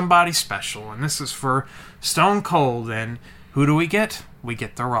is for somebody special, and this is for Stone Cold, and who do we get? We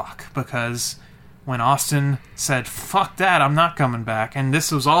get The Rock, because when Austin said, fuck that, I'm not coming back, and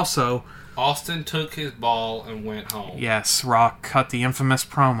this was also... Austin took his ball and went home. Yes, Rock cut the infamous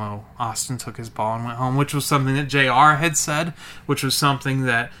promo. Austin took his ball and went home, which was something that JR had said, which was something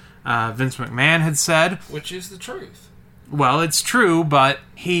that Vince McMahon had said. Which is the truth. Well, it's true, but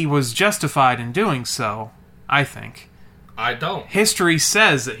he was justified in doing so, I think. I don't. History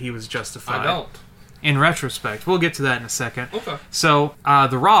says that he was justified. I don't. In retrospect. We'll get to that in a second. Okay. So,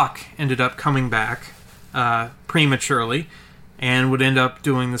 The Rock ended up coming back prematurely, and would end up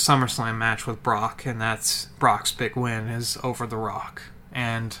doing the SummerSlam match with Brock, and that's Brock's big win, is over The Rock.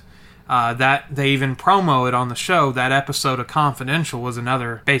 And that they even promo it on the show. That episode of Confidential was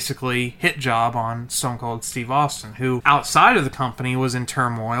another basically hit job on Stone Cold Steve Austin, who outside of the company was in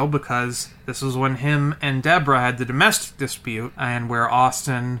turmoil because this was when him and Deborah had the domestic dispute, and where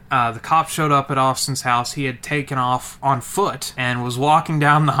Austin, the cops showed up at Austin's house. He had taken off on foot and was walking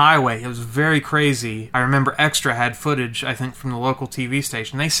down the highway. It was very crazy. I remember Extra had footage, I think, from the local TV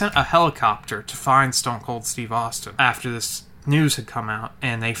station. They sent a helicopter to find Stone Cold Steve Austin after this news had come out,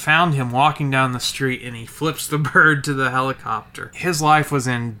 and they found him walking down the street, and he flips the bird to the helicopter. His life was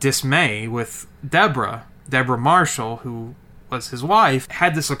in dismay with Deborah Marshall, who was his wife.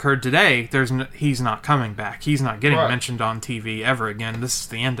 Had this occurred today, he's not coming back. He's not getting mentioned on TV ever again. This is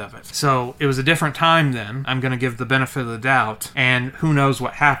the end of it. So it was a different time then. I'm going to give the benefit of the doubt, and who knows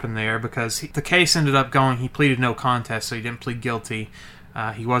what happened there, because the case ended up going, he pleaded no contest, so he didn't plead guilty.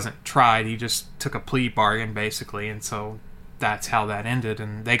 He wasn't tried. He just took a plea bargain, basically, and so that's how that ended,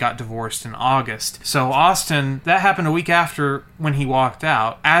 and they got divorced in August. So Austin, that happened a week after when he walked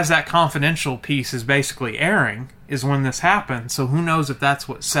out. As that Confidential piece is basically airing, is when this happened. So who knows if that's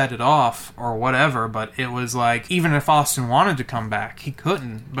what set it off or whatever, but it was like, even if Austin wanted to come back, he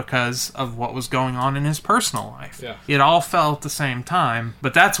couldn't because of what was going on in his personal life. Yeah. It all fell at the same time,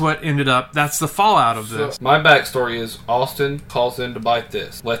 but that's what ended up, that's the fallout of this. So my backstory is Austin calls in to bite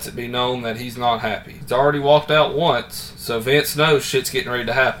this. Lets it be known that he's not happy. He's already walked out once, so Vince knows shit's getting ready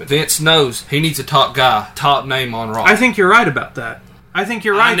to happen. Vince knows he needs a top guy, top name on Raw. I think you're right about that. I think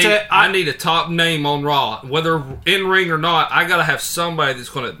you're right. I need a top name on Raw. Whether in ring or not, I gotta have somebody that's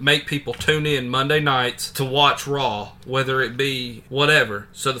gonna make people tune in Monday nights to watch Raw, whether it be whatever.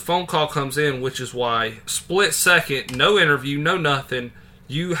 So the phone call comes in, which is why, split second, no interview, no nothing,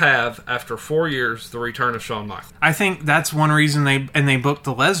 you have, after 4 years, the return of Shawn Michaels. I think that's one reason they booked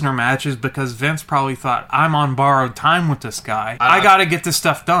the Lesnar match, is because Vince probably thought, I'm on borrowed time with this guy. I got to get this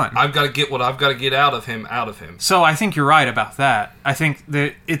stuff done. I've got to get what I've got to get out of him. So I think you're right about that. I think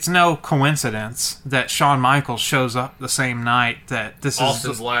that it's no coincidence that Shawn Michaels shows up the same night that this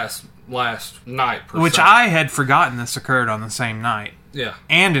Austin's is... last night, which se. I had forgotten this occurred on the same night. Yeah.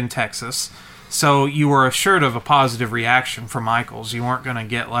 And in Texas. So you were assured of a positive reaction from Michaels. You weren't going to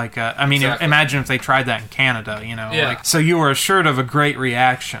get like a... I mean, exactly. Imagine if they tried that in Canada, you know. Yeah. So you were assured of a great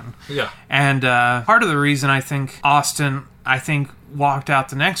reaction. Yeah. And part of the reason I think Austin, walked out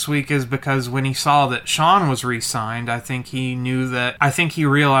the next week is because when he saw that Shawn was re-signed, I think he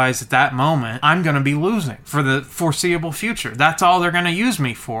realized at that moment, I'm going to be losing for the foreseeable future. That's all they're going to use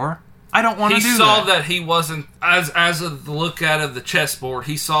me for. I don't want to do that. He saw that he wasn't, as of the look out of the chessboard,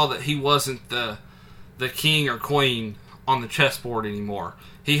 he saw that he wasn't the king or queen on the chessboard anymore.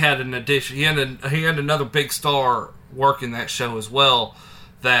 He had an addition. He had another big star working that show as well,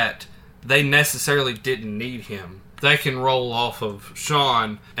 that they necessarily didn't need him. They can roll off of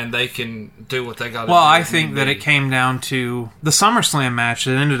Shawn, and they can do what they got to do. Well, I think that it came down to the SummerSlam match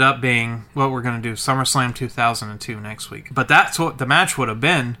that ended up being what we're going to do, SummerSlam 2002 next week. But that's what the match would have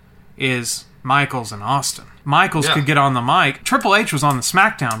been, is Michaels and Austin. Michaels could get on the mic. Triple H was on the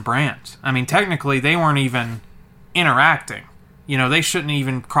SmackDown brand. I mean, technically, they weren't even interacting. You know, they shouldn't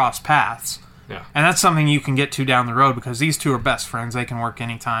even cross paths. Yeah. And that's something you can get to down the road because these two are best friends. They can work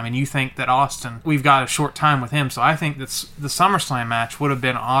anytime. And you think that Austin, we've got a short time with him. So I think that the SummerSlam match would have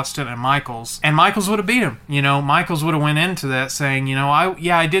been Austin and Michaels. And Michaels would have beat him. You know, Michaels would have went into that saying, you know,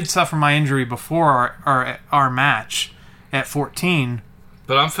 I did suffer my injury before our match at 14.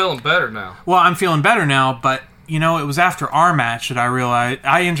 But I'm feeling better now. Well, I'm feeling better now, but, you know, it was after our match that I realized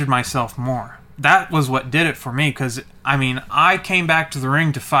I injured myself more. That was what did it for me, because, I mean, I came back to the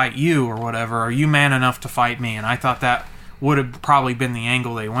ring to fight you or whatever. Are you man enough to fight me? And I thought that would have probably been the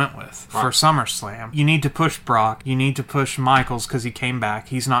angle they went with for SummerSlam. You need to push Brock. You need to push Michaels because he came back.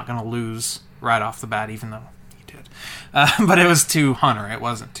 He's not going to lose right off the bat, even though he did. But it was to Hunter. It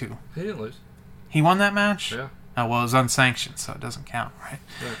wasn't to... He didn't lose. He won that match? Yeah. Oh, well, it was unsanctioned, so it doesn't count,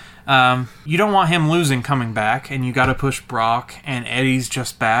 right? You don't want him losing coming back, and you got to push Brock, and Eddie's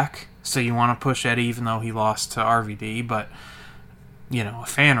just back. So you want to push Eddie even though he lost to RVD, but, you know, a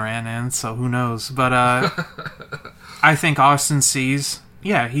fan ran in, so who knows. But I think Austin sees,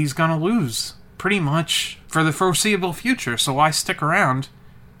 he's going to lose pretty much for the foreseeable future, so why stick around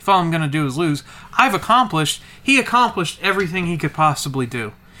if all I'm going to do is lose? He accomplished everything he could possibly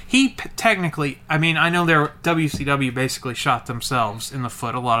do. He technically, I mean, I know WCW basically shot themselves in the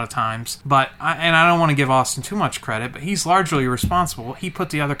foot a lot of times, but I don't want to give Austin too much credit, but he's largely responsible. He put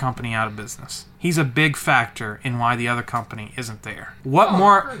the other company out of business. He's a big factor in why the other company isn't there.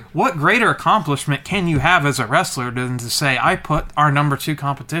 What greater accomplishment can you have as a wrestler than to say, I put our number 2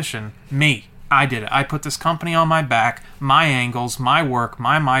 competition, me. I did it. I put this company on my back, my angles, my work,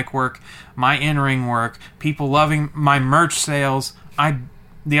 my mic work, my in-ring work, people loving my merch sales.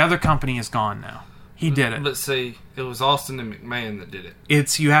 The other company is gone now. He did it. But see, it was Austin and McMahon that did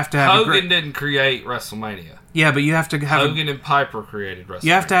it. You have to have Hogan didn't create WrestleMania. Yeah, but you have to have Hogan and Piper created WrestleMania.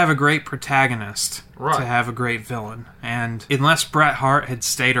 You have to have a great protagonist to have a great villain. And unless Bret Hart had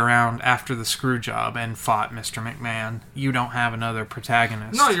stayed around after the screw job and fought Mr. McMahon, you don't have another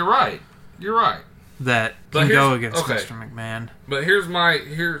protagonist. No, you're right. You're right. That can go against Mr. McMahon. But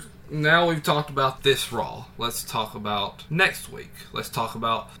now we've talked about this Raw. Let's talk about next week. Let's talk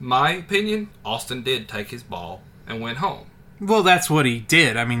about my opinion. Austin did take his ball and went home. Well, that's what he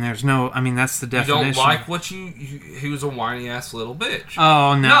did. I mean, that's the definition. You don't like what he was a whiny ass little bitch.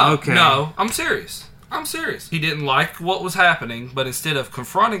 Oh, no, okay. No, I'm serious. He didn't like what was happening, but instead of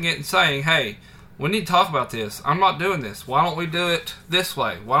confronting it and saying, hey, we need to talk about this. I'm not doing this. Why don't we do it this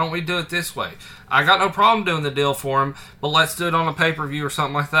way? Why don't we do it this way? I got no problem doing the deal for him, but let's do it on a pay-per-view or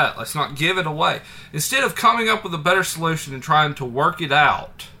something like that. Let's not give it away. Instead of coming up with a better solution and trying to work it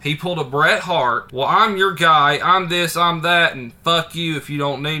out, he pulled a Bret Hart. Well, I'm your guy. I'm this, I'm that, and fuck you if you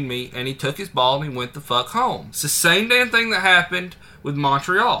don't need me. And he took his ball and he went the fuck home. It's the same damn thing that happened with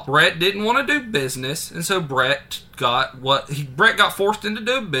Montreal. Bret didn't want to do business, and so Bret got forced into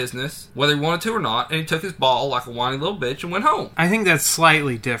doing business, whether he wanted to or not, and he took his ball like a whiny little bitch and went home. I think that's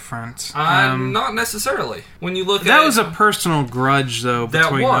slightly different. Not necessarily. When you look at that was a personal grudge, though,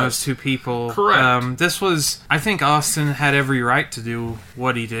 between those two people. Correct. I think Austin had every right to do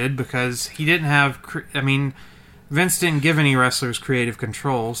what he did because he didn't have. Vince didn't give any wrestlers creative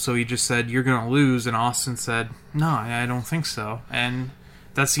control, so he just said, you're going to lose, and Austin said, no, I don't think so. And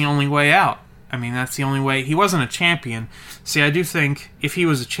that's the only way out. I mean, that's the only way. He wasn't a champion. See, I do think if he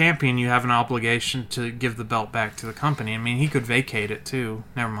was a champion, you have an obligation to give the belt back to the company. I mean, he could vacate it, too.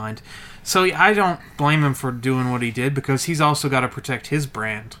 Never mind. So I don't blame him for doing what he did, because he's also got to protect his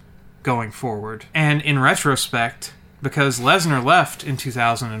brand going forward. And in retrospect, because Lesnar left in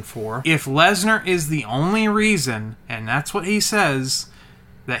 2004, if Lesnar is the only reason, and that's what he says,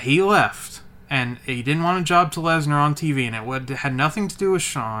 that he left, and he didn't want a job to Lesnar on TV, and it had nothing to do with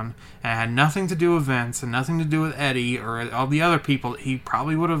Shawn, and it had nothing to do with Vince, and nothing to do with Eddie, or all the other people that he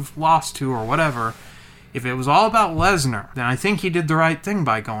probably would have lost to, or whatever. If it was all about Lesnar, then I think he did the right thing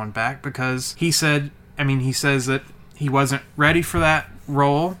by going back, because he says that he wasn't ready for that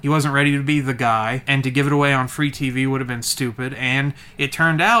role. He wasn't ready to be the guy, and to give it away on free TV would have been stupid, and it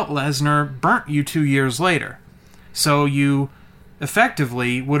turned out Lesnar burnt you 2 years later. So you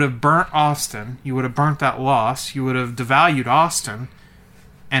effectively would have burnt Austin, you would have burnt that loss, you would have devalued Austin,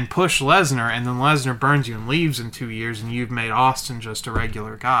 and pushed Lesnar, and then Lesnar burns you and leaves in 2 years, and you've made Austin just a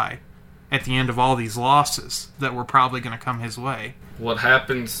regular guy at the end of all these losses that were probably going to come his way. What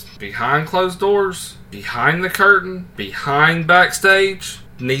happens behind closed doors, behind the curtain, behind backstage,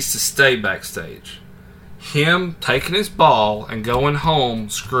 needs to stay backstage. Him taking his ball and going home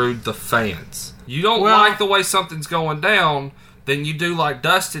screwed the fans. You don't like the way something's going down, then you do like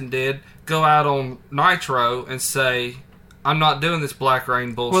Dustin did go out on Nitro and say, I'm not doing this Black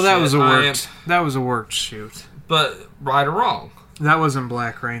Rain bullshit. Well, that was a worked shoot. But right or wrong. That wasn't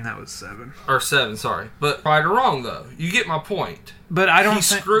Black Rain, that was 7. Or 7, sorry. But right or wrong, though. You get my point. But I don't He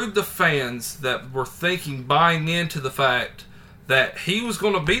screwed the fans that were buying into the fact that he was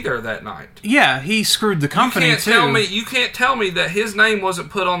going to be there that night. Yeah, he screwed the company, you can't tell me that his name wasn't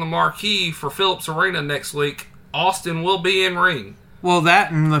put on the marquee for Phillips Arena next week. Austin will be in ring. Well,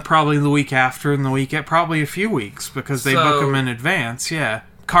 that and probably the week after and the week at probably a few weeks because they book them in advance, yeah.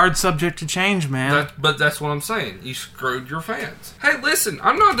 Card subject to change, man. But that's what I'm saying. You screwed your fans. Hey, listen,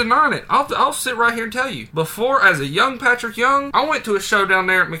 I'm not denying it. I'll sit right here and tell you. Before, as a young Patrick Young, I went to a show down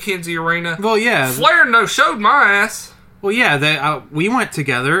there at McKenzie Arena. Well, yeah. Flair no-showed my ass. Well, yeah, we went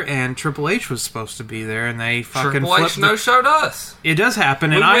together, and Triple H was supposed to be there, and they fucking Triple H no-showed us. It does happen,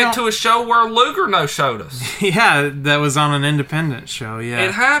 we went to a show where Luger no-showed us. Yeah, that was on an independent show, yeah.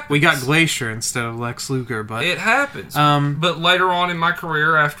 It happens. We got Glacier instead of Lex Luger, but... It happens. But later on in my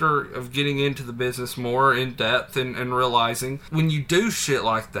career, after of getting into the business more in depth and realizing, when you do shit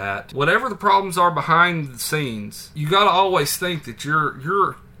like that, whatever the problems are behind the scenes, you gotta always think that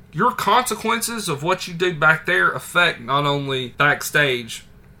your consequences of what you do back there affect not only backstage,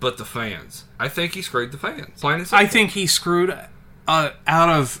 but the fans. I think he screwed the fans. Plain and simple. I think he screwed out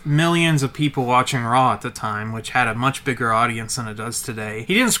of millions of people watching Raw at the time, which had a much bigger audience than it does today.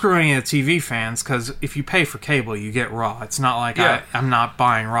 He didn't screw any of the TV fans, because if you pay for cable, you get Raw. It's not like I'm not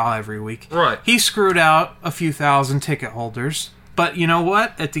buying Raw every week. Right. He screwed out a few thousand ticket holders. But you know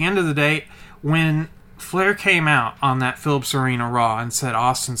what? At the end of the day, when Flair came out on that Phillips Arena Raw and said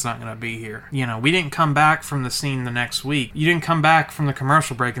Austin's not going to be here. You know, we didn't come back from the scene the next week. You didn't come back from the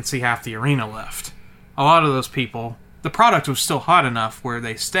commercial break and see half the arena left. A lot of those people, the product was still hot enough where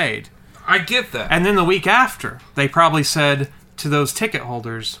they stayed. I get that. And then the week after, they probably said to those ticket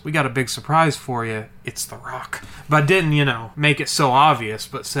holders, we got a big surprise for you. It's The Rock. But didn't, make it so obvious,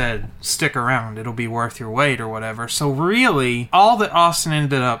 but said, stick around, it'll be worth your wait or whatever. So really, all that Austin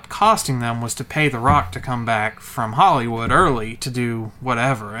ended up costing them was to pay The Rock to come back from Hollywood early to do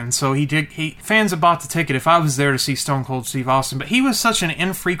whatever. And so fans had bought the ticket if I was there to see Stone Cold Steve Austin, but he was such an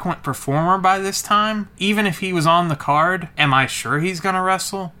infrequent performer by this time. Even if he was on the card, am I sure he's gonna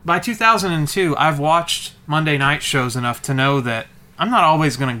wrestle? By 2002, I've watched Monday night shows enough to know that I'm not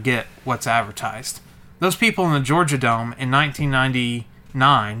always gonna get what's advertised. Those people in the Georgia Dome in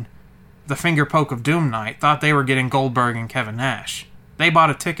 1999, the Finger Poke of Doom night, thought they were getting Goldberg and Kevin Nash. They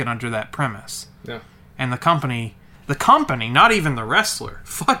bought a ticket under that premise. Yeah. And the company, not even the wrestler,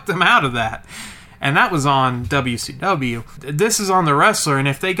 fucked them out of that. And that was on WCW. This is on the wrestler, and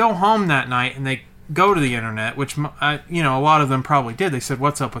if they go home that night and they go to the internet, which, a lot of them probably did. They said,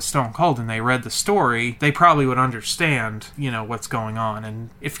 what's up with Stone Cold? And they read the story. They probably would understand, what's going on. And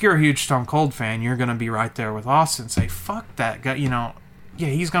if you're a huge Stone Cold fan, you're going to be right there with Austin and say, fuck that guy,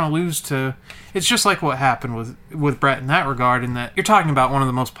 he's going to lose to... It's just like what happened with Bret in that regard, in that you're talking about one of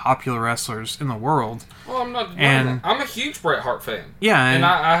the most popular wrestlers in the world. Well, I'm not... I'm a huge Bret Hart fan. Yeah. And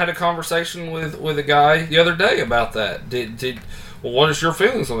I had a conversation with a guy the other day about that. Well, what is your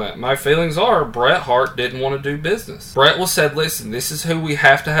feelings on that? My feelings are Bret Hart didn't want to do business. Bret said, listen, this is who we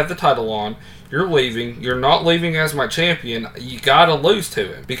have to have the title on. You're leaving. You're not leaving as my champion. You got to lose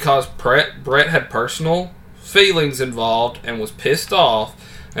to him. Because Bret had personal feelings involved and was pissed off.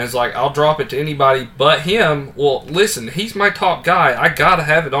 And it's like, I'll drop it to anybody but him. Well, listen, he's my top guy. I got to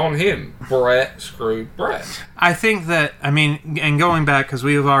have it on him. Bret screwed Bret. I think that, and going back, because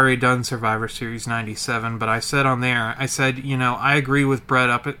we have already done Survivor Series 97, but I said on there, I agree with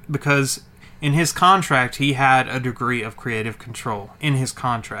Bret because in his contract, he had a degree of creative control in his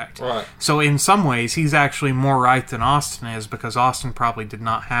contract. Right. So in some ways, he's actually more right than Austin is, because Austin probably did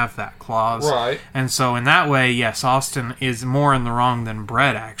not have that clause. Right. And so in that way, yes, Austin is more in the wrong than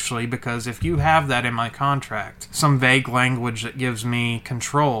Bret, actually, because if you have that in my contract, some vague language that gives me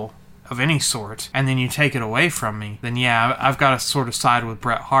control of any sort, and then you take it away from me, then yeah, I've got to sort of side with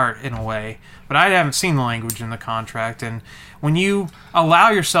Bret Hart in a way. But I haven't seen the language in the contract, and when you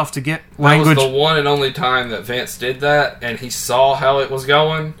allow yourself to get language... That was the one and only time that Vince did that, and he saw how it was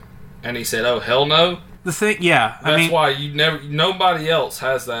going, and he said, oh, hell no. The thing, yeah. That's why nobody else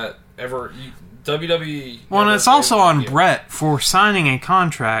has that ever... WWE... Well, and it's also on Bret for signing a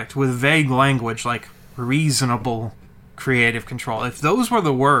contract with vague language like reasonable creative control. If those were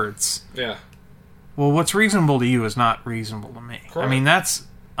the words... Yeah. Well, what's reasonable to you is not reasonable to me. Correct. That's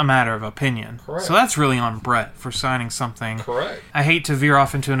a matter of opinion. Correct. So that's really on Brett for signing something. Correct. I hate to veer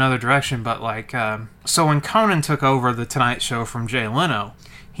off into another direction, but like, so when Conan took over the Tonight Show from Jay Leno,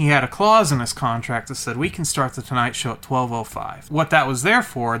 he had a clause in his contract that said, we can start the Tonight Show at 12:05. What that was there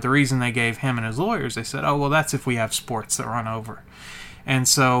for, the reason they gave him and his lawyers, they said, oh, well, that's if we have sports that run over. And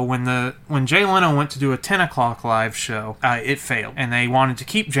so when Jay Leno went to do a 10 o'clock live show, it failed. And they wanted to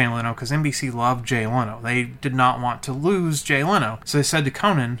keep Jay Leno because NBC loved Jay Leno. They did not want to lose Jay Leno. So they said to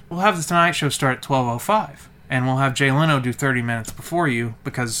Conan, we'll have the Tonight Show start at 12:05. And we'll have Jay Leno do 30 minutes before you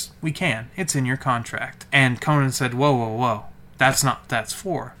because we can. It's in your contract. And Conan said, whoa, whoa, whoa. That's not what that's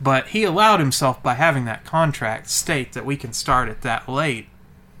for. But he allowed himself, by having that contract state that we can start it that late,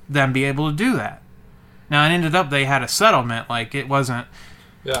 then be able to do that. Now, it ended up they had a settlement. Like, it wasn't...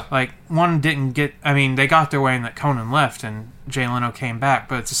 Yeah. Like, one didn't get... I mean, they got their way in that Conan left and Jay Leno came back.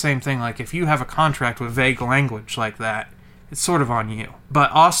 But it's the same thing. Like, if you have a contract with vague language like that, it's sort of on you.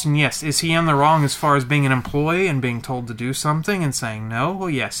 But Austin, yes. Is he in the wrong as far as being an employee and being told to do something and saying no? Well,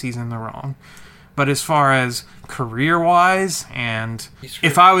 yes, he's in the wrong. But as far as career-wise, and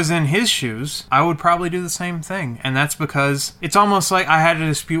if I was in his shoes, I would probably do the same thing. And that's because it's almost like I had a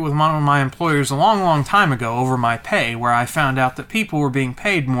dispute with one of my employers a long, long time ago over my pay, where I found out that people were being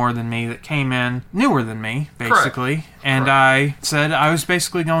paid more than me that came in newer than me, basically. Correct. And I said I was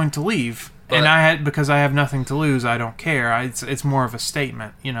basically going to leave. And because I have nothing to lose, I don't care. It's more of a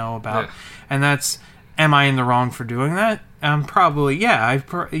statement, about... Yeah. And that's... Am I in the wrong for doing that? Probably, yeah.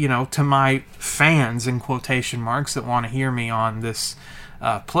 To my fans, in quotation marks, that want to hear me on this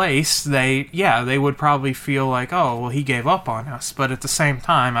place, they would probably feel like, oh, well, he gave up on us. But at the same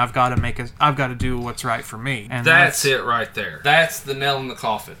time, I've got to do what's right for me. And that's it right there. That's the nail in the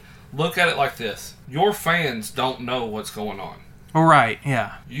coffin. Look at it like this: your fans don't know what's going on. Right?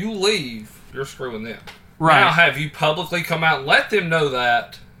 Yeah. You leave, you're screwing them. Right. Now, have you publicly come out and let them know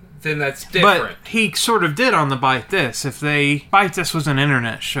that? Then that's different. But he sort of did on the Bite This. Bite This was an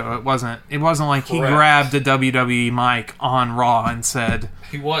internet show. It wasn't like Correct. He grabbed a WWE mic on Raw and said...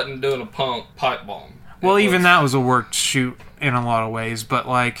 He wasn't doing a punk pipe bomb. Well, even that was a worked shoot in a lot of ways, but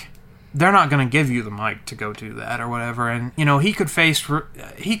like, they're not going to give you the mic to go do that or whatever. And, he could face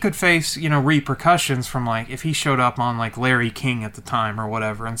repercussions from, like, if he showed up on, like, Larry King at the time or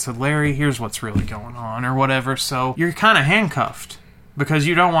whatever and said, Larry, here's what's really going on or whatever. So you're kind of handcuffed. Because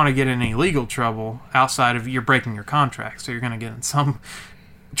you don't want to get in any legal trouble outside of you're breaking your contract, so you're going to get in some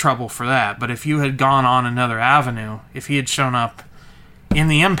trouble for that. But if you had gone on another avenue, if he had shown up in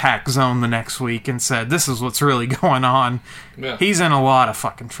the Impact Zone the next week and said, this is what's really going on, he's in a lot of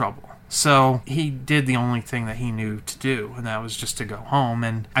fucking trouble. So he did the only thing that he knew to do, and that was just to go home.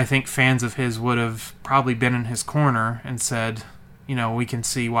 And I think fans of his would have probably been in his corner and said... we can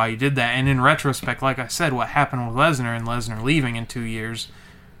see why he did that. And in retrospect, like I said, what happened with Lesnar and Lesnar leaving in 2 years,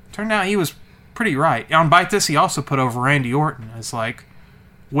 turned out he was pretty right. On Bite This, he also put over Randy Orton as, like,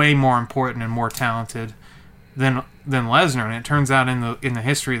 way more important and more talented than Lesnar. And it turns out in the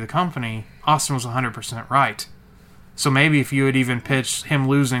history of the company, Austin was 100% right. So maybe if you had even pitched him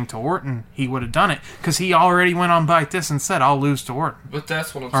losing to Orton, he would have done it. Because he already went on Bite This and said, I'll lose to Orton. But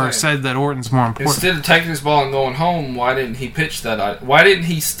that's what I'm saying. Or said that Orton's more important. Instead of taking his ball and going home, why didn't he pitch that? Why didn't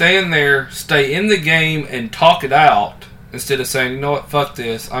he stand there, stay in the game, and talk it out, instead of saying, you know what, fuck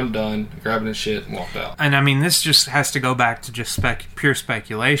this, I'm done, grabbing his shit and walked out? And I mean, this just has to go back to just pure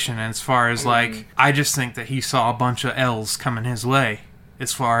speculation. As far as, like, I just think that he saw a bunch of L's coming his way.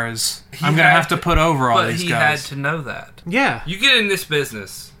 As far as, I'm going to have to put over all these guys. But he had to know that. Yeah. You get in this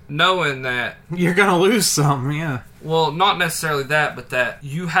business knowing that... You're going to lose some, yeah. Well, not necessarily that, but that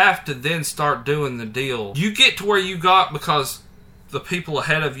you have to then start doing the deal. You get to where you got because the people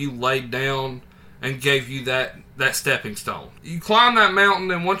ahead of you laid down and gave you that stepping stone. You climb that mountain,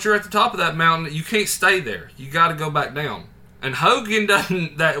 and once you're at the top of that mountain, you can't stay there. You got to go back down. And Hogan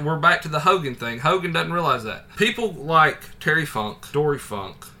doesn't... We're back to the Hogan thing. Hogan doesn't realize that. People like Terry Funk, Dory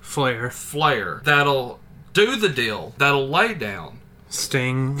Funk, Flair, that'll do the deal, that'll lay down.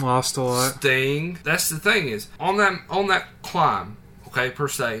 Sting lost a lot. Sting. That's the thing is, on that climb, okay, per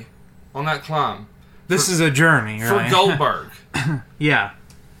se, on that climb. This is a journey, right? For Goldberg. Yeah.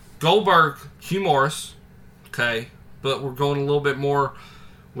 Goldberg, Hugh Morris, okay, but we're going a little bit more...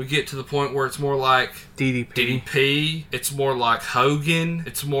 We get to the point where it's more like DDP. It's more like Hogan.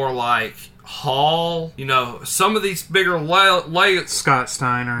 It's more like Hall. Some of these bigger Scott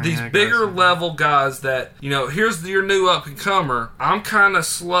Steiner. These bigger level guys that, here's your new up-and-comer. I'm kind of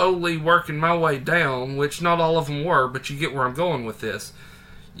slowly working my way down, which not all of them were, but you get where I'm going with this.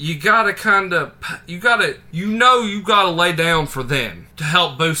 You gotta you gotta lay down for them to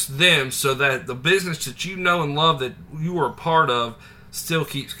help boost them so that the business that you know and love that you were a part of still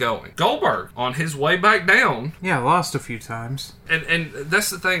keeps going. Goldberg, on his way back down... Yeah, lost a few times. And that's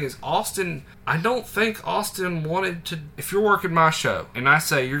the thing is, Austin... I don't think Austin wanted to... If you're working my show, and I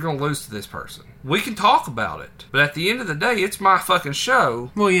say you're going to lose to this person, we can talk about it. But at the end of the day, it's my fucking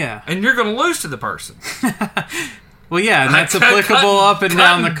show. Well, yeah. And you're going to lose to the person. Well, yeah, and that's applicable up and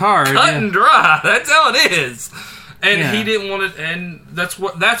down the card. Cut and dry. That's how it is. And he didn't want to... And that's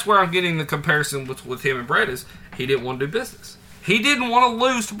where I'm getting the comparison with him and Brett is he didn't want to do business. He didn't want to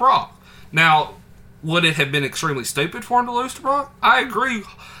lose to Brock. Now, would it have been extremely stupid for him to lose to Brock? I agree.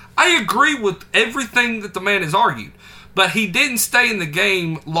 I agree with everything that the man has argued. But he didn't stay in the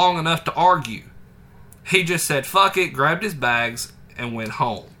game long enough to argue. He just said, fuck it, grabbed his bags, and went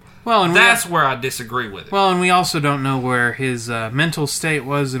home. Well, and that's where I disagree with it. Well, and we also don't know where his mental state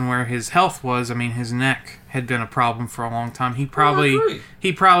was and where his health was. I mean, his neck had been a problem for a long time. He probably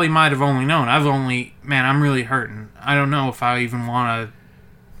might have only known. I'm really hurting. I don't know if I even want to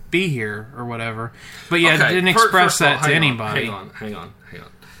be here or whatever. But yeah, didn't express that to anybody. Hang on.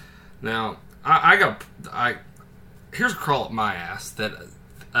 Now, here's a crawl up my ass that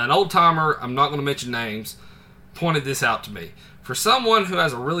an old timer, I'm not going to mention names, pointed this out to me. For someone who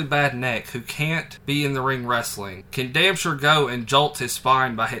has a really bad neck, who can't be in the ring wrestling, can damn sure go and jolt his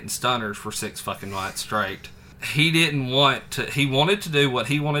spine by hitting stunners for 6 fucking nights straight. He didn't want to. He wanted to do what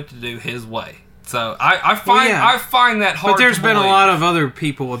he wanted to do his way. So I find that hard. But there's to been believe. a lot of other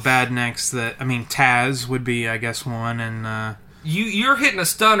people with bad necks that, I mean, Taz would be, I guess, one, and you're hitting a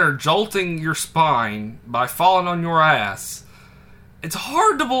stunner, jolting your spine by falling on your ass. It's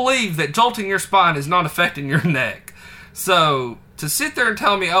hard to believe that jolting your spine is not affecting your neck. So, to sit there and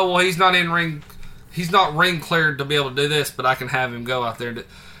tell me, oh, well, he's not ring cleared to be able to do this, but I can have him go out there and do...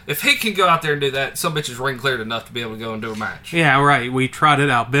 If he can go out there and do that, some bitch is ring cleared enough to be able to go and do a match. Yeah, right. We trotted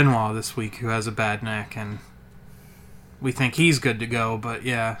out Benoit this week, who has a bad neck, and we think he's good to go, but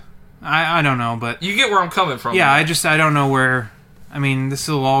yeah. I don't know, but... You get where I'm coming from. Yeah, I don't know where... I mean, this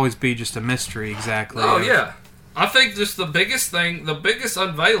will always be just a mystery, exactly. Oh, yeah. I think just the biggest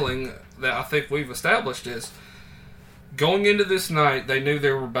unveiling that I think we've established is... Going into this night, they knew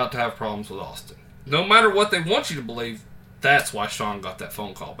they were about to have problems with Austin. No matter what they want you to believe, that's why Shawn got that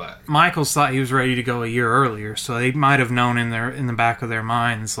phone call back. Michaels thought he was ready to go a year earlier, so they might have known in the back of their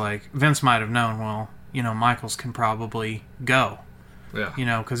minds, like, Vince might have known, well, Michaels can probably go.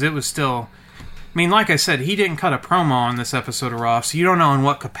 Yeah. Because it was still... I mean, like I said, he didn't cut a promo on this episode of Raw, so you don't know in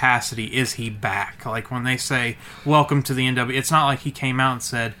what capacity is he back. Like, when they say, welcome to the NW, it's not like he came out and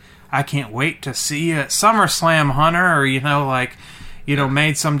said... I can't wait to see you at SummerSlam, Hunter, or,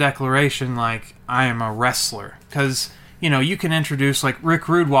 made some declaration like, I am a wrestler. Because, you can introduce, like, Rick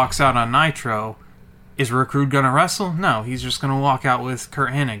Rude walks out on Nitro. Is Rick Rude going to wrestle? No, he's just going to walk out with Kurt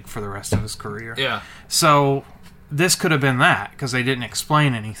Hennig for the rest of his career. Yeah. So, this could have been that, because they didn't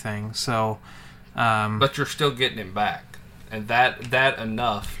explain anything, so... but you're still getting him back. And that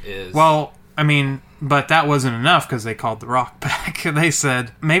enough is... Well, I mean... But that wasn't enough because they called The Rock back. They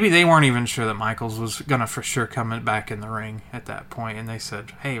said maybe they weren't even sure that Michaels was going to for sure come back in the ring at that point. And they said,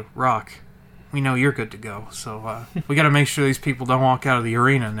 hey, Rock, we know you're good to go. So we got to make sure these people don't walk out of the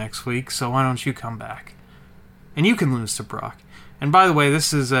arena next week. So why don't you come back? And you can lose to Brock. And by the way,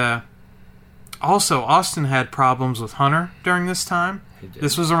 this is... Also, Austin had problems with Hunter during this time.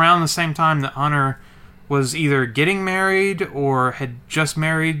 This was around the same time that Hunter... was either getting married or had just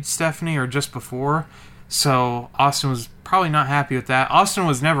married Stephanie or just before. So Austin was probably not happy with that. Austin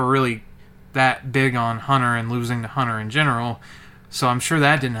was never really that big on Hunter and losing to Hunter in general. So I'm sure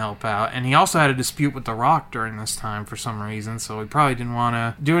that didn't help out. And he also had a dispute with The Rock during this time for some reason. So he probably didn't want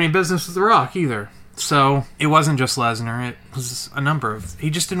to do any business with The Rock either. So it wasn't just Lesnar. It was a number of... He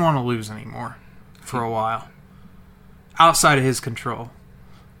just didn't want to lose anymore for a while. Outside of his control.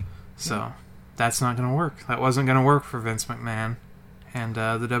 So... That's not going to work. That wasn't going to work for Vince McMahon and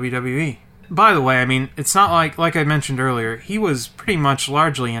the WWE. By the way, I mean, it's not like I mentioned earlier, he was pretty much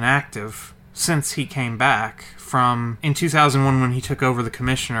largely inactive since he came back from in 2001 when he took over the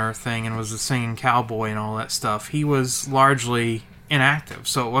commissioner thing and was the singing cowboy and all that stuff. He was largely inactive,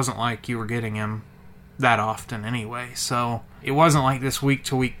 so it wasn't like you were getting him that often anyway. So it wasn't like this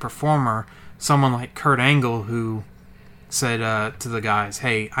week-to-week performer, someone like Kurt Angle who said to the guys,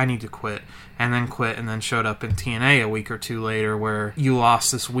 hey, I need to quit, and then showed up in TNA a week or two later where you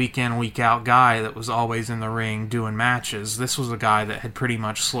lost this week in, week out guy that was always in the ring doing matches. This was a guy that had pretty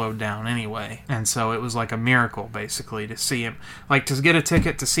much slowed down anyway, and so it was like a miracle basically to see him, like to get a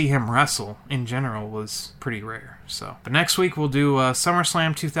ticket to see him wrestle in general was pretty rare. So, but next week we'll do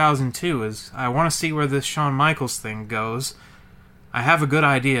SummerSlam 2002. As I want to see where this Shawn Michaels thing goes. I have a good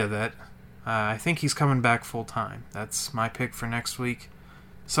idea that I think he's coming back full time. That's my pick for next week.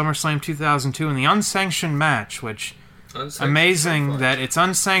 SummerSlam 2002 in the unsanctioned match, which amazing that it's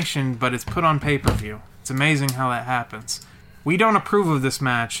unsanctioned, but it's put on pay-per-view. It's amazing how that happens. We don't approve of this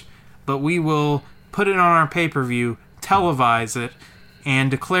match, but we will put it on our pay-per-view, televise it,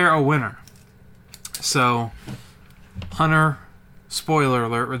 and declare a winner. So, Hunter, spoiler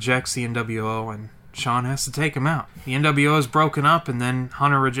alert, rejects the NWO, and Shawn has to take him out. The NWO is broken up, and then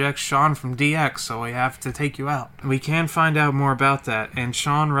Hunter rejects Shawn from DX, so we have to take you out. We can find out more about that, and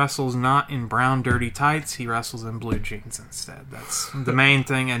Shawn wrestles not in brown dirty tights, he wrestles in blue jeans instead. That's the main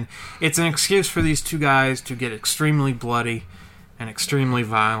thing, and it's an excuse for these two guys to get extremely bloody and extremely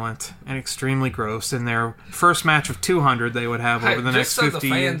violent and extremely gross in their first match of 200 they would have over the next 50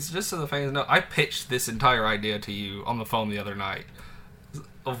 years. Just so the fans know, I pitched this entire idea to you on the phone the other night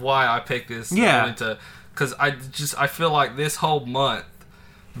of why I picked this. Yeah. Because I feel like this whole month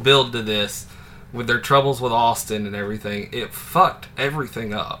build to this with their troubles with Austin and everything, it fucked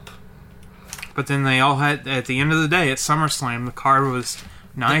everything up. But then they all had, at the end of the day, at SummerSlam, the card was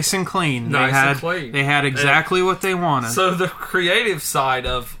nice and clean. They had exactly what they wanted. So the creative side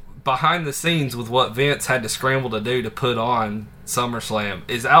of behind the scenes with what Vince had to scramble to do to put on SummerSlam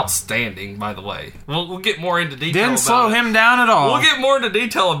is outstanding, by the way. We'll get more into detail Didn't about slow it. him down at all. We'll get more into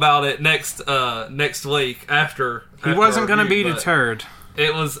detail about it next week after he wasn't going to be deterred.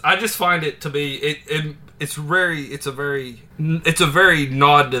 It was. I just find it to be it's a very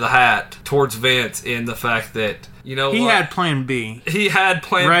nod to the hat towards Vince in the fact that he had Plan B. He had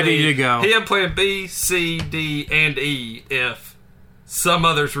Plan ready B. to go. He had Plan B, C, D, and E if some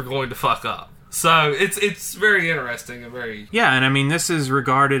others were going to fuck up. So it's very interesting and very... Yeah, and I mean, this is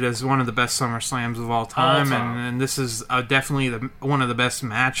regarded as one of the best SummerSlams of all time. And this is definitely one of the best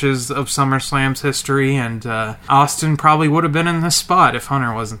matches of SummerSlam's history, and Austin probably would have been in this spot if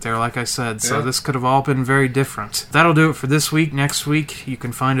Hunter wasn't there, like I said. So this could have all been very different. That'll do it for this week. Next week, you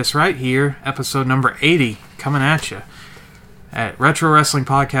can find us right here, episode number 80, coming at you at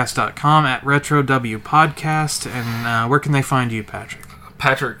RetroWrestlingPodcast.com, at RetroWPodcast, and where can they find you, Patrick?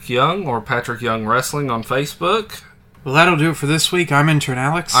 Patrick Young or Patrick Young Wrestling on Facebook. Well, that'll do it for this week. I'm intern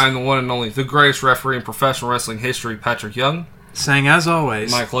Alex. I'm the one and only, the greatest referee in professional wrestling history, Patrick Young. Saying as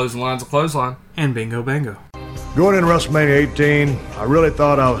always, my closing line's a clothesline. And bingo bango. Going into WrestleMania 18, I really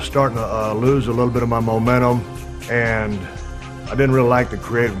thought I was starting to lose a little bit of my momentum, and I didn't really like the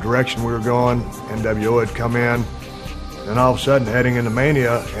creative direction we were going. NWO had come in, and all of a sudden heading into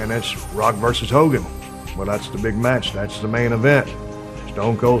Mania, and it's Rock versus Hogan. Well, that's the big match. That's the main event.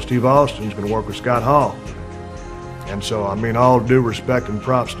 Stone Cold Steve Austin's going to work with Scott Hall. And so, I mean, all due respect and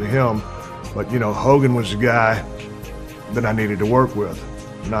props to him, but, Hogan was the guy that I needed to work with,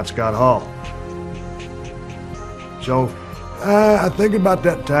 not Scott Hall. So, I think about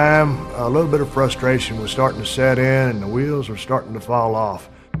that time, a little bit of frustration was starting to set in and the wheels were starting to fall off.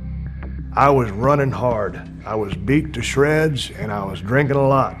 I was running hard. I was beat to shreds and I was drinking a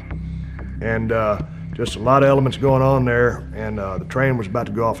lot. And, just a lot of elements going on there, and the train was about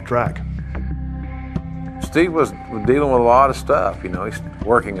to go off track. Steve was dealing with a lot of stuff. He's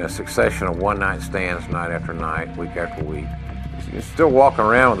working a succession of one-night stands night after night, week after week. He's still walking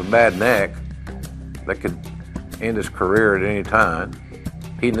around with a bad neck that could end his career at any time.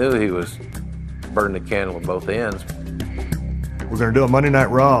 He knew he was burning the candle at both ends. We're going to do a Monday Night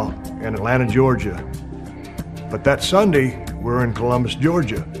Raw in Atlanta, Georgia. But that Sunday, we're in Columbus,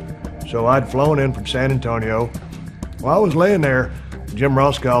 Georgia. So I'd flown in from San Antonio. While I was laying there, Jim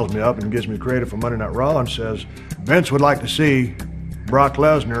Ross calls me up and gives me credit for Monday Night Raw and says, Vince would like to see Brock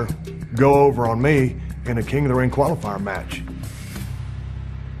Lesnar go over on me in a King of the Ring qualifier match.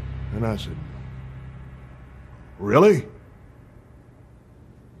 And I said, really?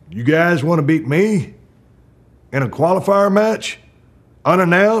 You guys want to beat me in a qualifier match?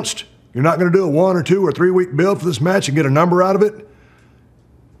 Unannounced? You're not going to do a 1 or 2 or 3 week build for this match and get a number out of it?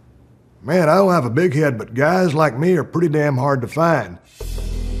 Man, I don't have a big head, but guys like me are pretty damn hard to find.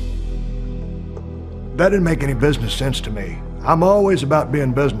 That didn't make any business sense to me. I'm always about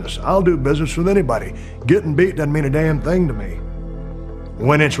being business. I'll do business with anybody. Getting beat doesn't mean a damn thing to me.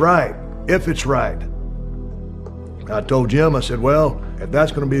 When it's right, if it's right. I told Jim, I said, well, if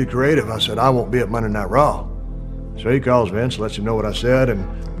that's going to be the creative, I said, I won't be at Monday Night Raw. So he calls Vince, lets him know what I said, and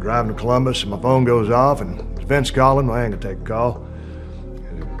I'm driving to Columbus, and my phone goes off, and it's Vince calling. I ain't going to take a call.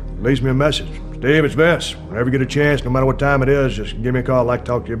 Leaves me a message. Steve, it's Vince. Whenever you get a chance, no matter what time it is, just give me a call. I'd like to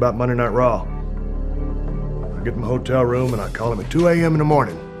talk to you about Monday Night Raw. I get to my hotel room and I call him at 2 a.m. in the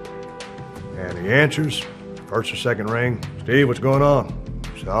morning. And he answers, first or second ring. Steve, what's going on?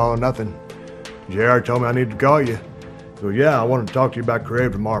 I said, oh, nothing. JR told me I needed to call you. So yeah, I wanted to talk to you about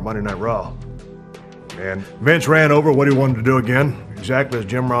Crave tomorrow at Monday Night Raw. And Vince ran over what he wanted to do again, exactly as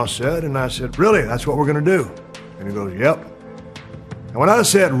Jim Ross said, and I said, really, that's what we're gonna do? And he goes, yep. And when I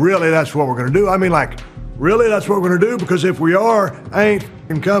said, really, that's what we're gonna do, I mean like, really, that's what we're gonna do? Because if we are, I ain't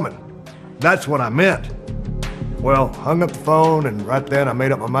f***ing coming. That's what I meant. Well, hung up the phone, and right then I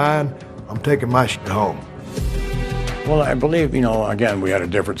made up my mind, I'm taking my shit home. Well, I believe, again, we had a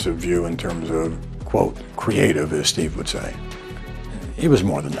difference of view in terms of, quote, creative, as Steve would say. It was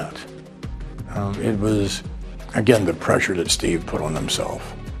more than that. It was, again, the pressure that Steve put on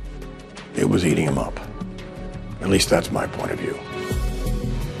himself. It was eating him up. At least that's my point of view.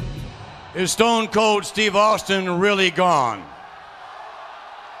 Is Stone Cold Steve Austin really gone?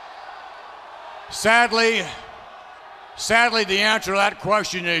 Sadly, the answer to that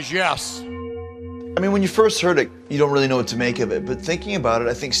question is yes. I mean, when you first heard it, you don't really know what to make of it. But thinking about it,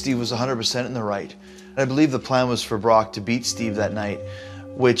 I think Steve was 100% in the right. And I believe the plan was for Brock to beat Steve that night,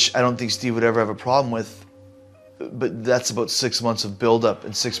 which I don't think Steve would ever have a problem with. But that's about 6 months of buildup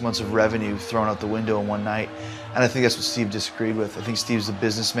and 6 months of revenue thrown out the window in one night. And I think that's what Steve disagreed with. I think Steve's a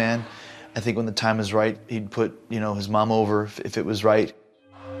businessman. I think when the time is right, he'd put, his mom over if it was right.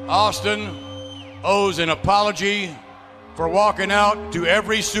 Austin owes an apology for walking out to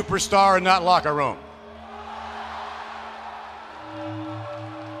every superstar in that locker room.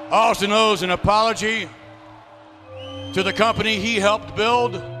 Austin owes an apology to the company he helped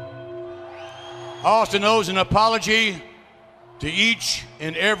build. Austin owes an apology to each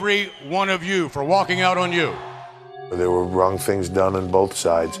and every one of you for walking out on you. There were wrong things done on both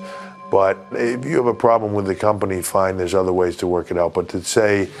sides, but if you have a problem with the company, fine, there's other ways to work it out. But to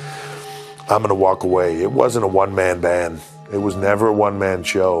say, I'm gonna walk away, it wasn't a one-man band. It was never a one-man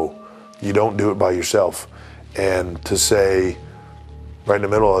show. You don't do it by yourself. And to say, right in the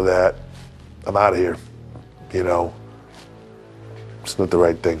middle of that, I'm out of here, it's not the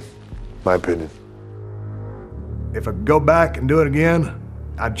right thing, my opinion. If I could go back and do it again,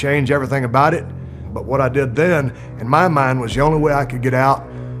 I'd change everything about it. But what I did then, in my mind, was the only way I could get out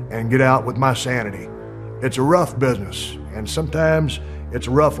and get out with my sanity. It's a rough business, and sometimes it's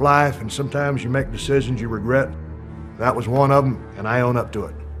a rough life, and sometimes you make decisions you regret. That was one of them, and I own up to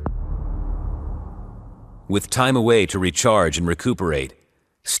it. With time away to recharge and recuperate,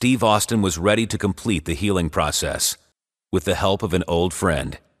 Steve Austin was ready to complete the healing process with the help of an old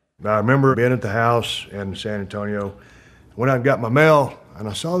friend. I remember being at the house in San Antonio when I got my mail, and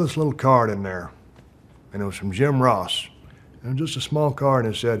I saw this little card in there, and it was from Jim Ross. And just a small card,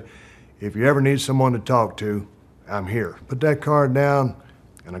 and it said, if you ever need someone to talk to, I'm here. Put that card down,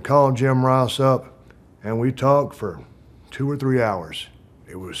 and I called Jim Ross up, and we talked for 2 or 3 hours.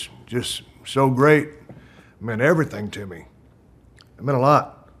 It was just so great. It meant everything to me. It meant a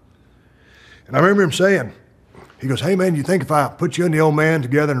lot. And I remember him saying, he goes, hey man, you think if I put you and the old man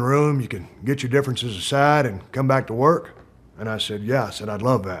together in a room, you can get your differences aside and come back to work? And I said, yeah. I said, I'd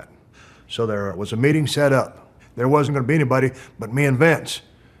love that. So there was a meeting set up. There wasn't gonna be anybody but me and Vince.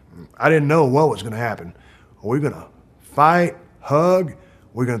 I didn't know what was gonna happen. Are we gonna fight, hug?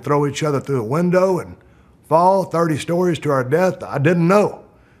 We're gonna throw each other through a window and fall 30 stories to our death? I didn't know.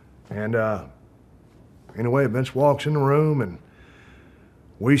 And anyway, Vince walks in the room and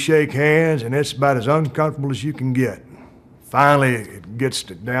we shake hands, and it's about as uncomfortable as you can get. Finally, it gets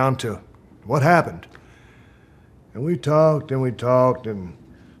down to what happened. And we talked, and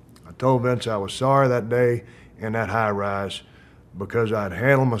I told Vince I was sorry that day in that high rise because I'd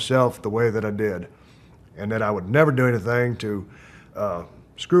handled myself the way that I did, and that I would never do anything to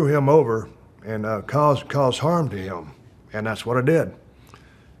screw him over and cause harm to him. And that's what I did.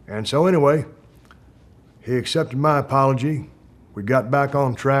 And so anyway, he accepted my apology. We got back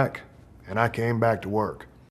on track, and I came back to work.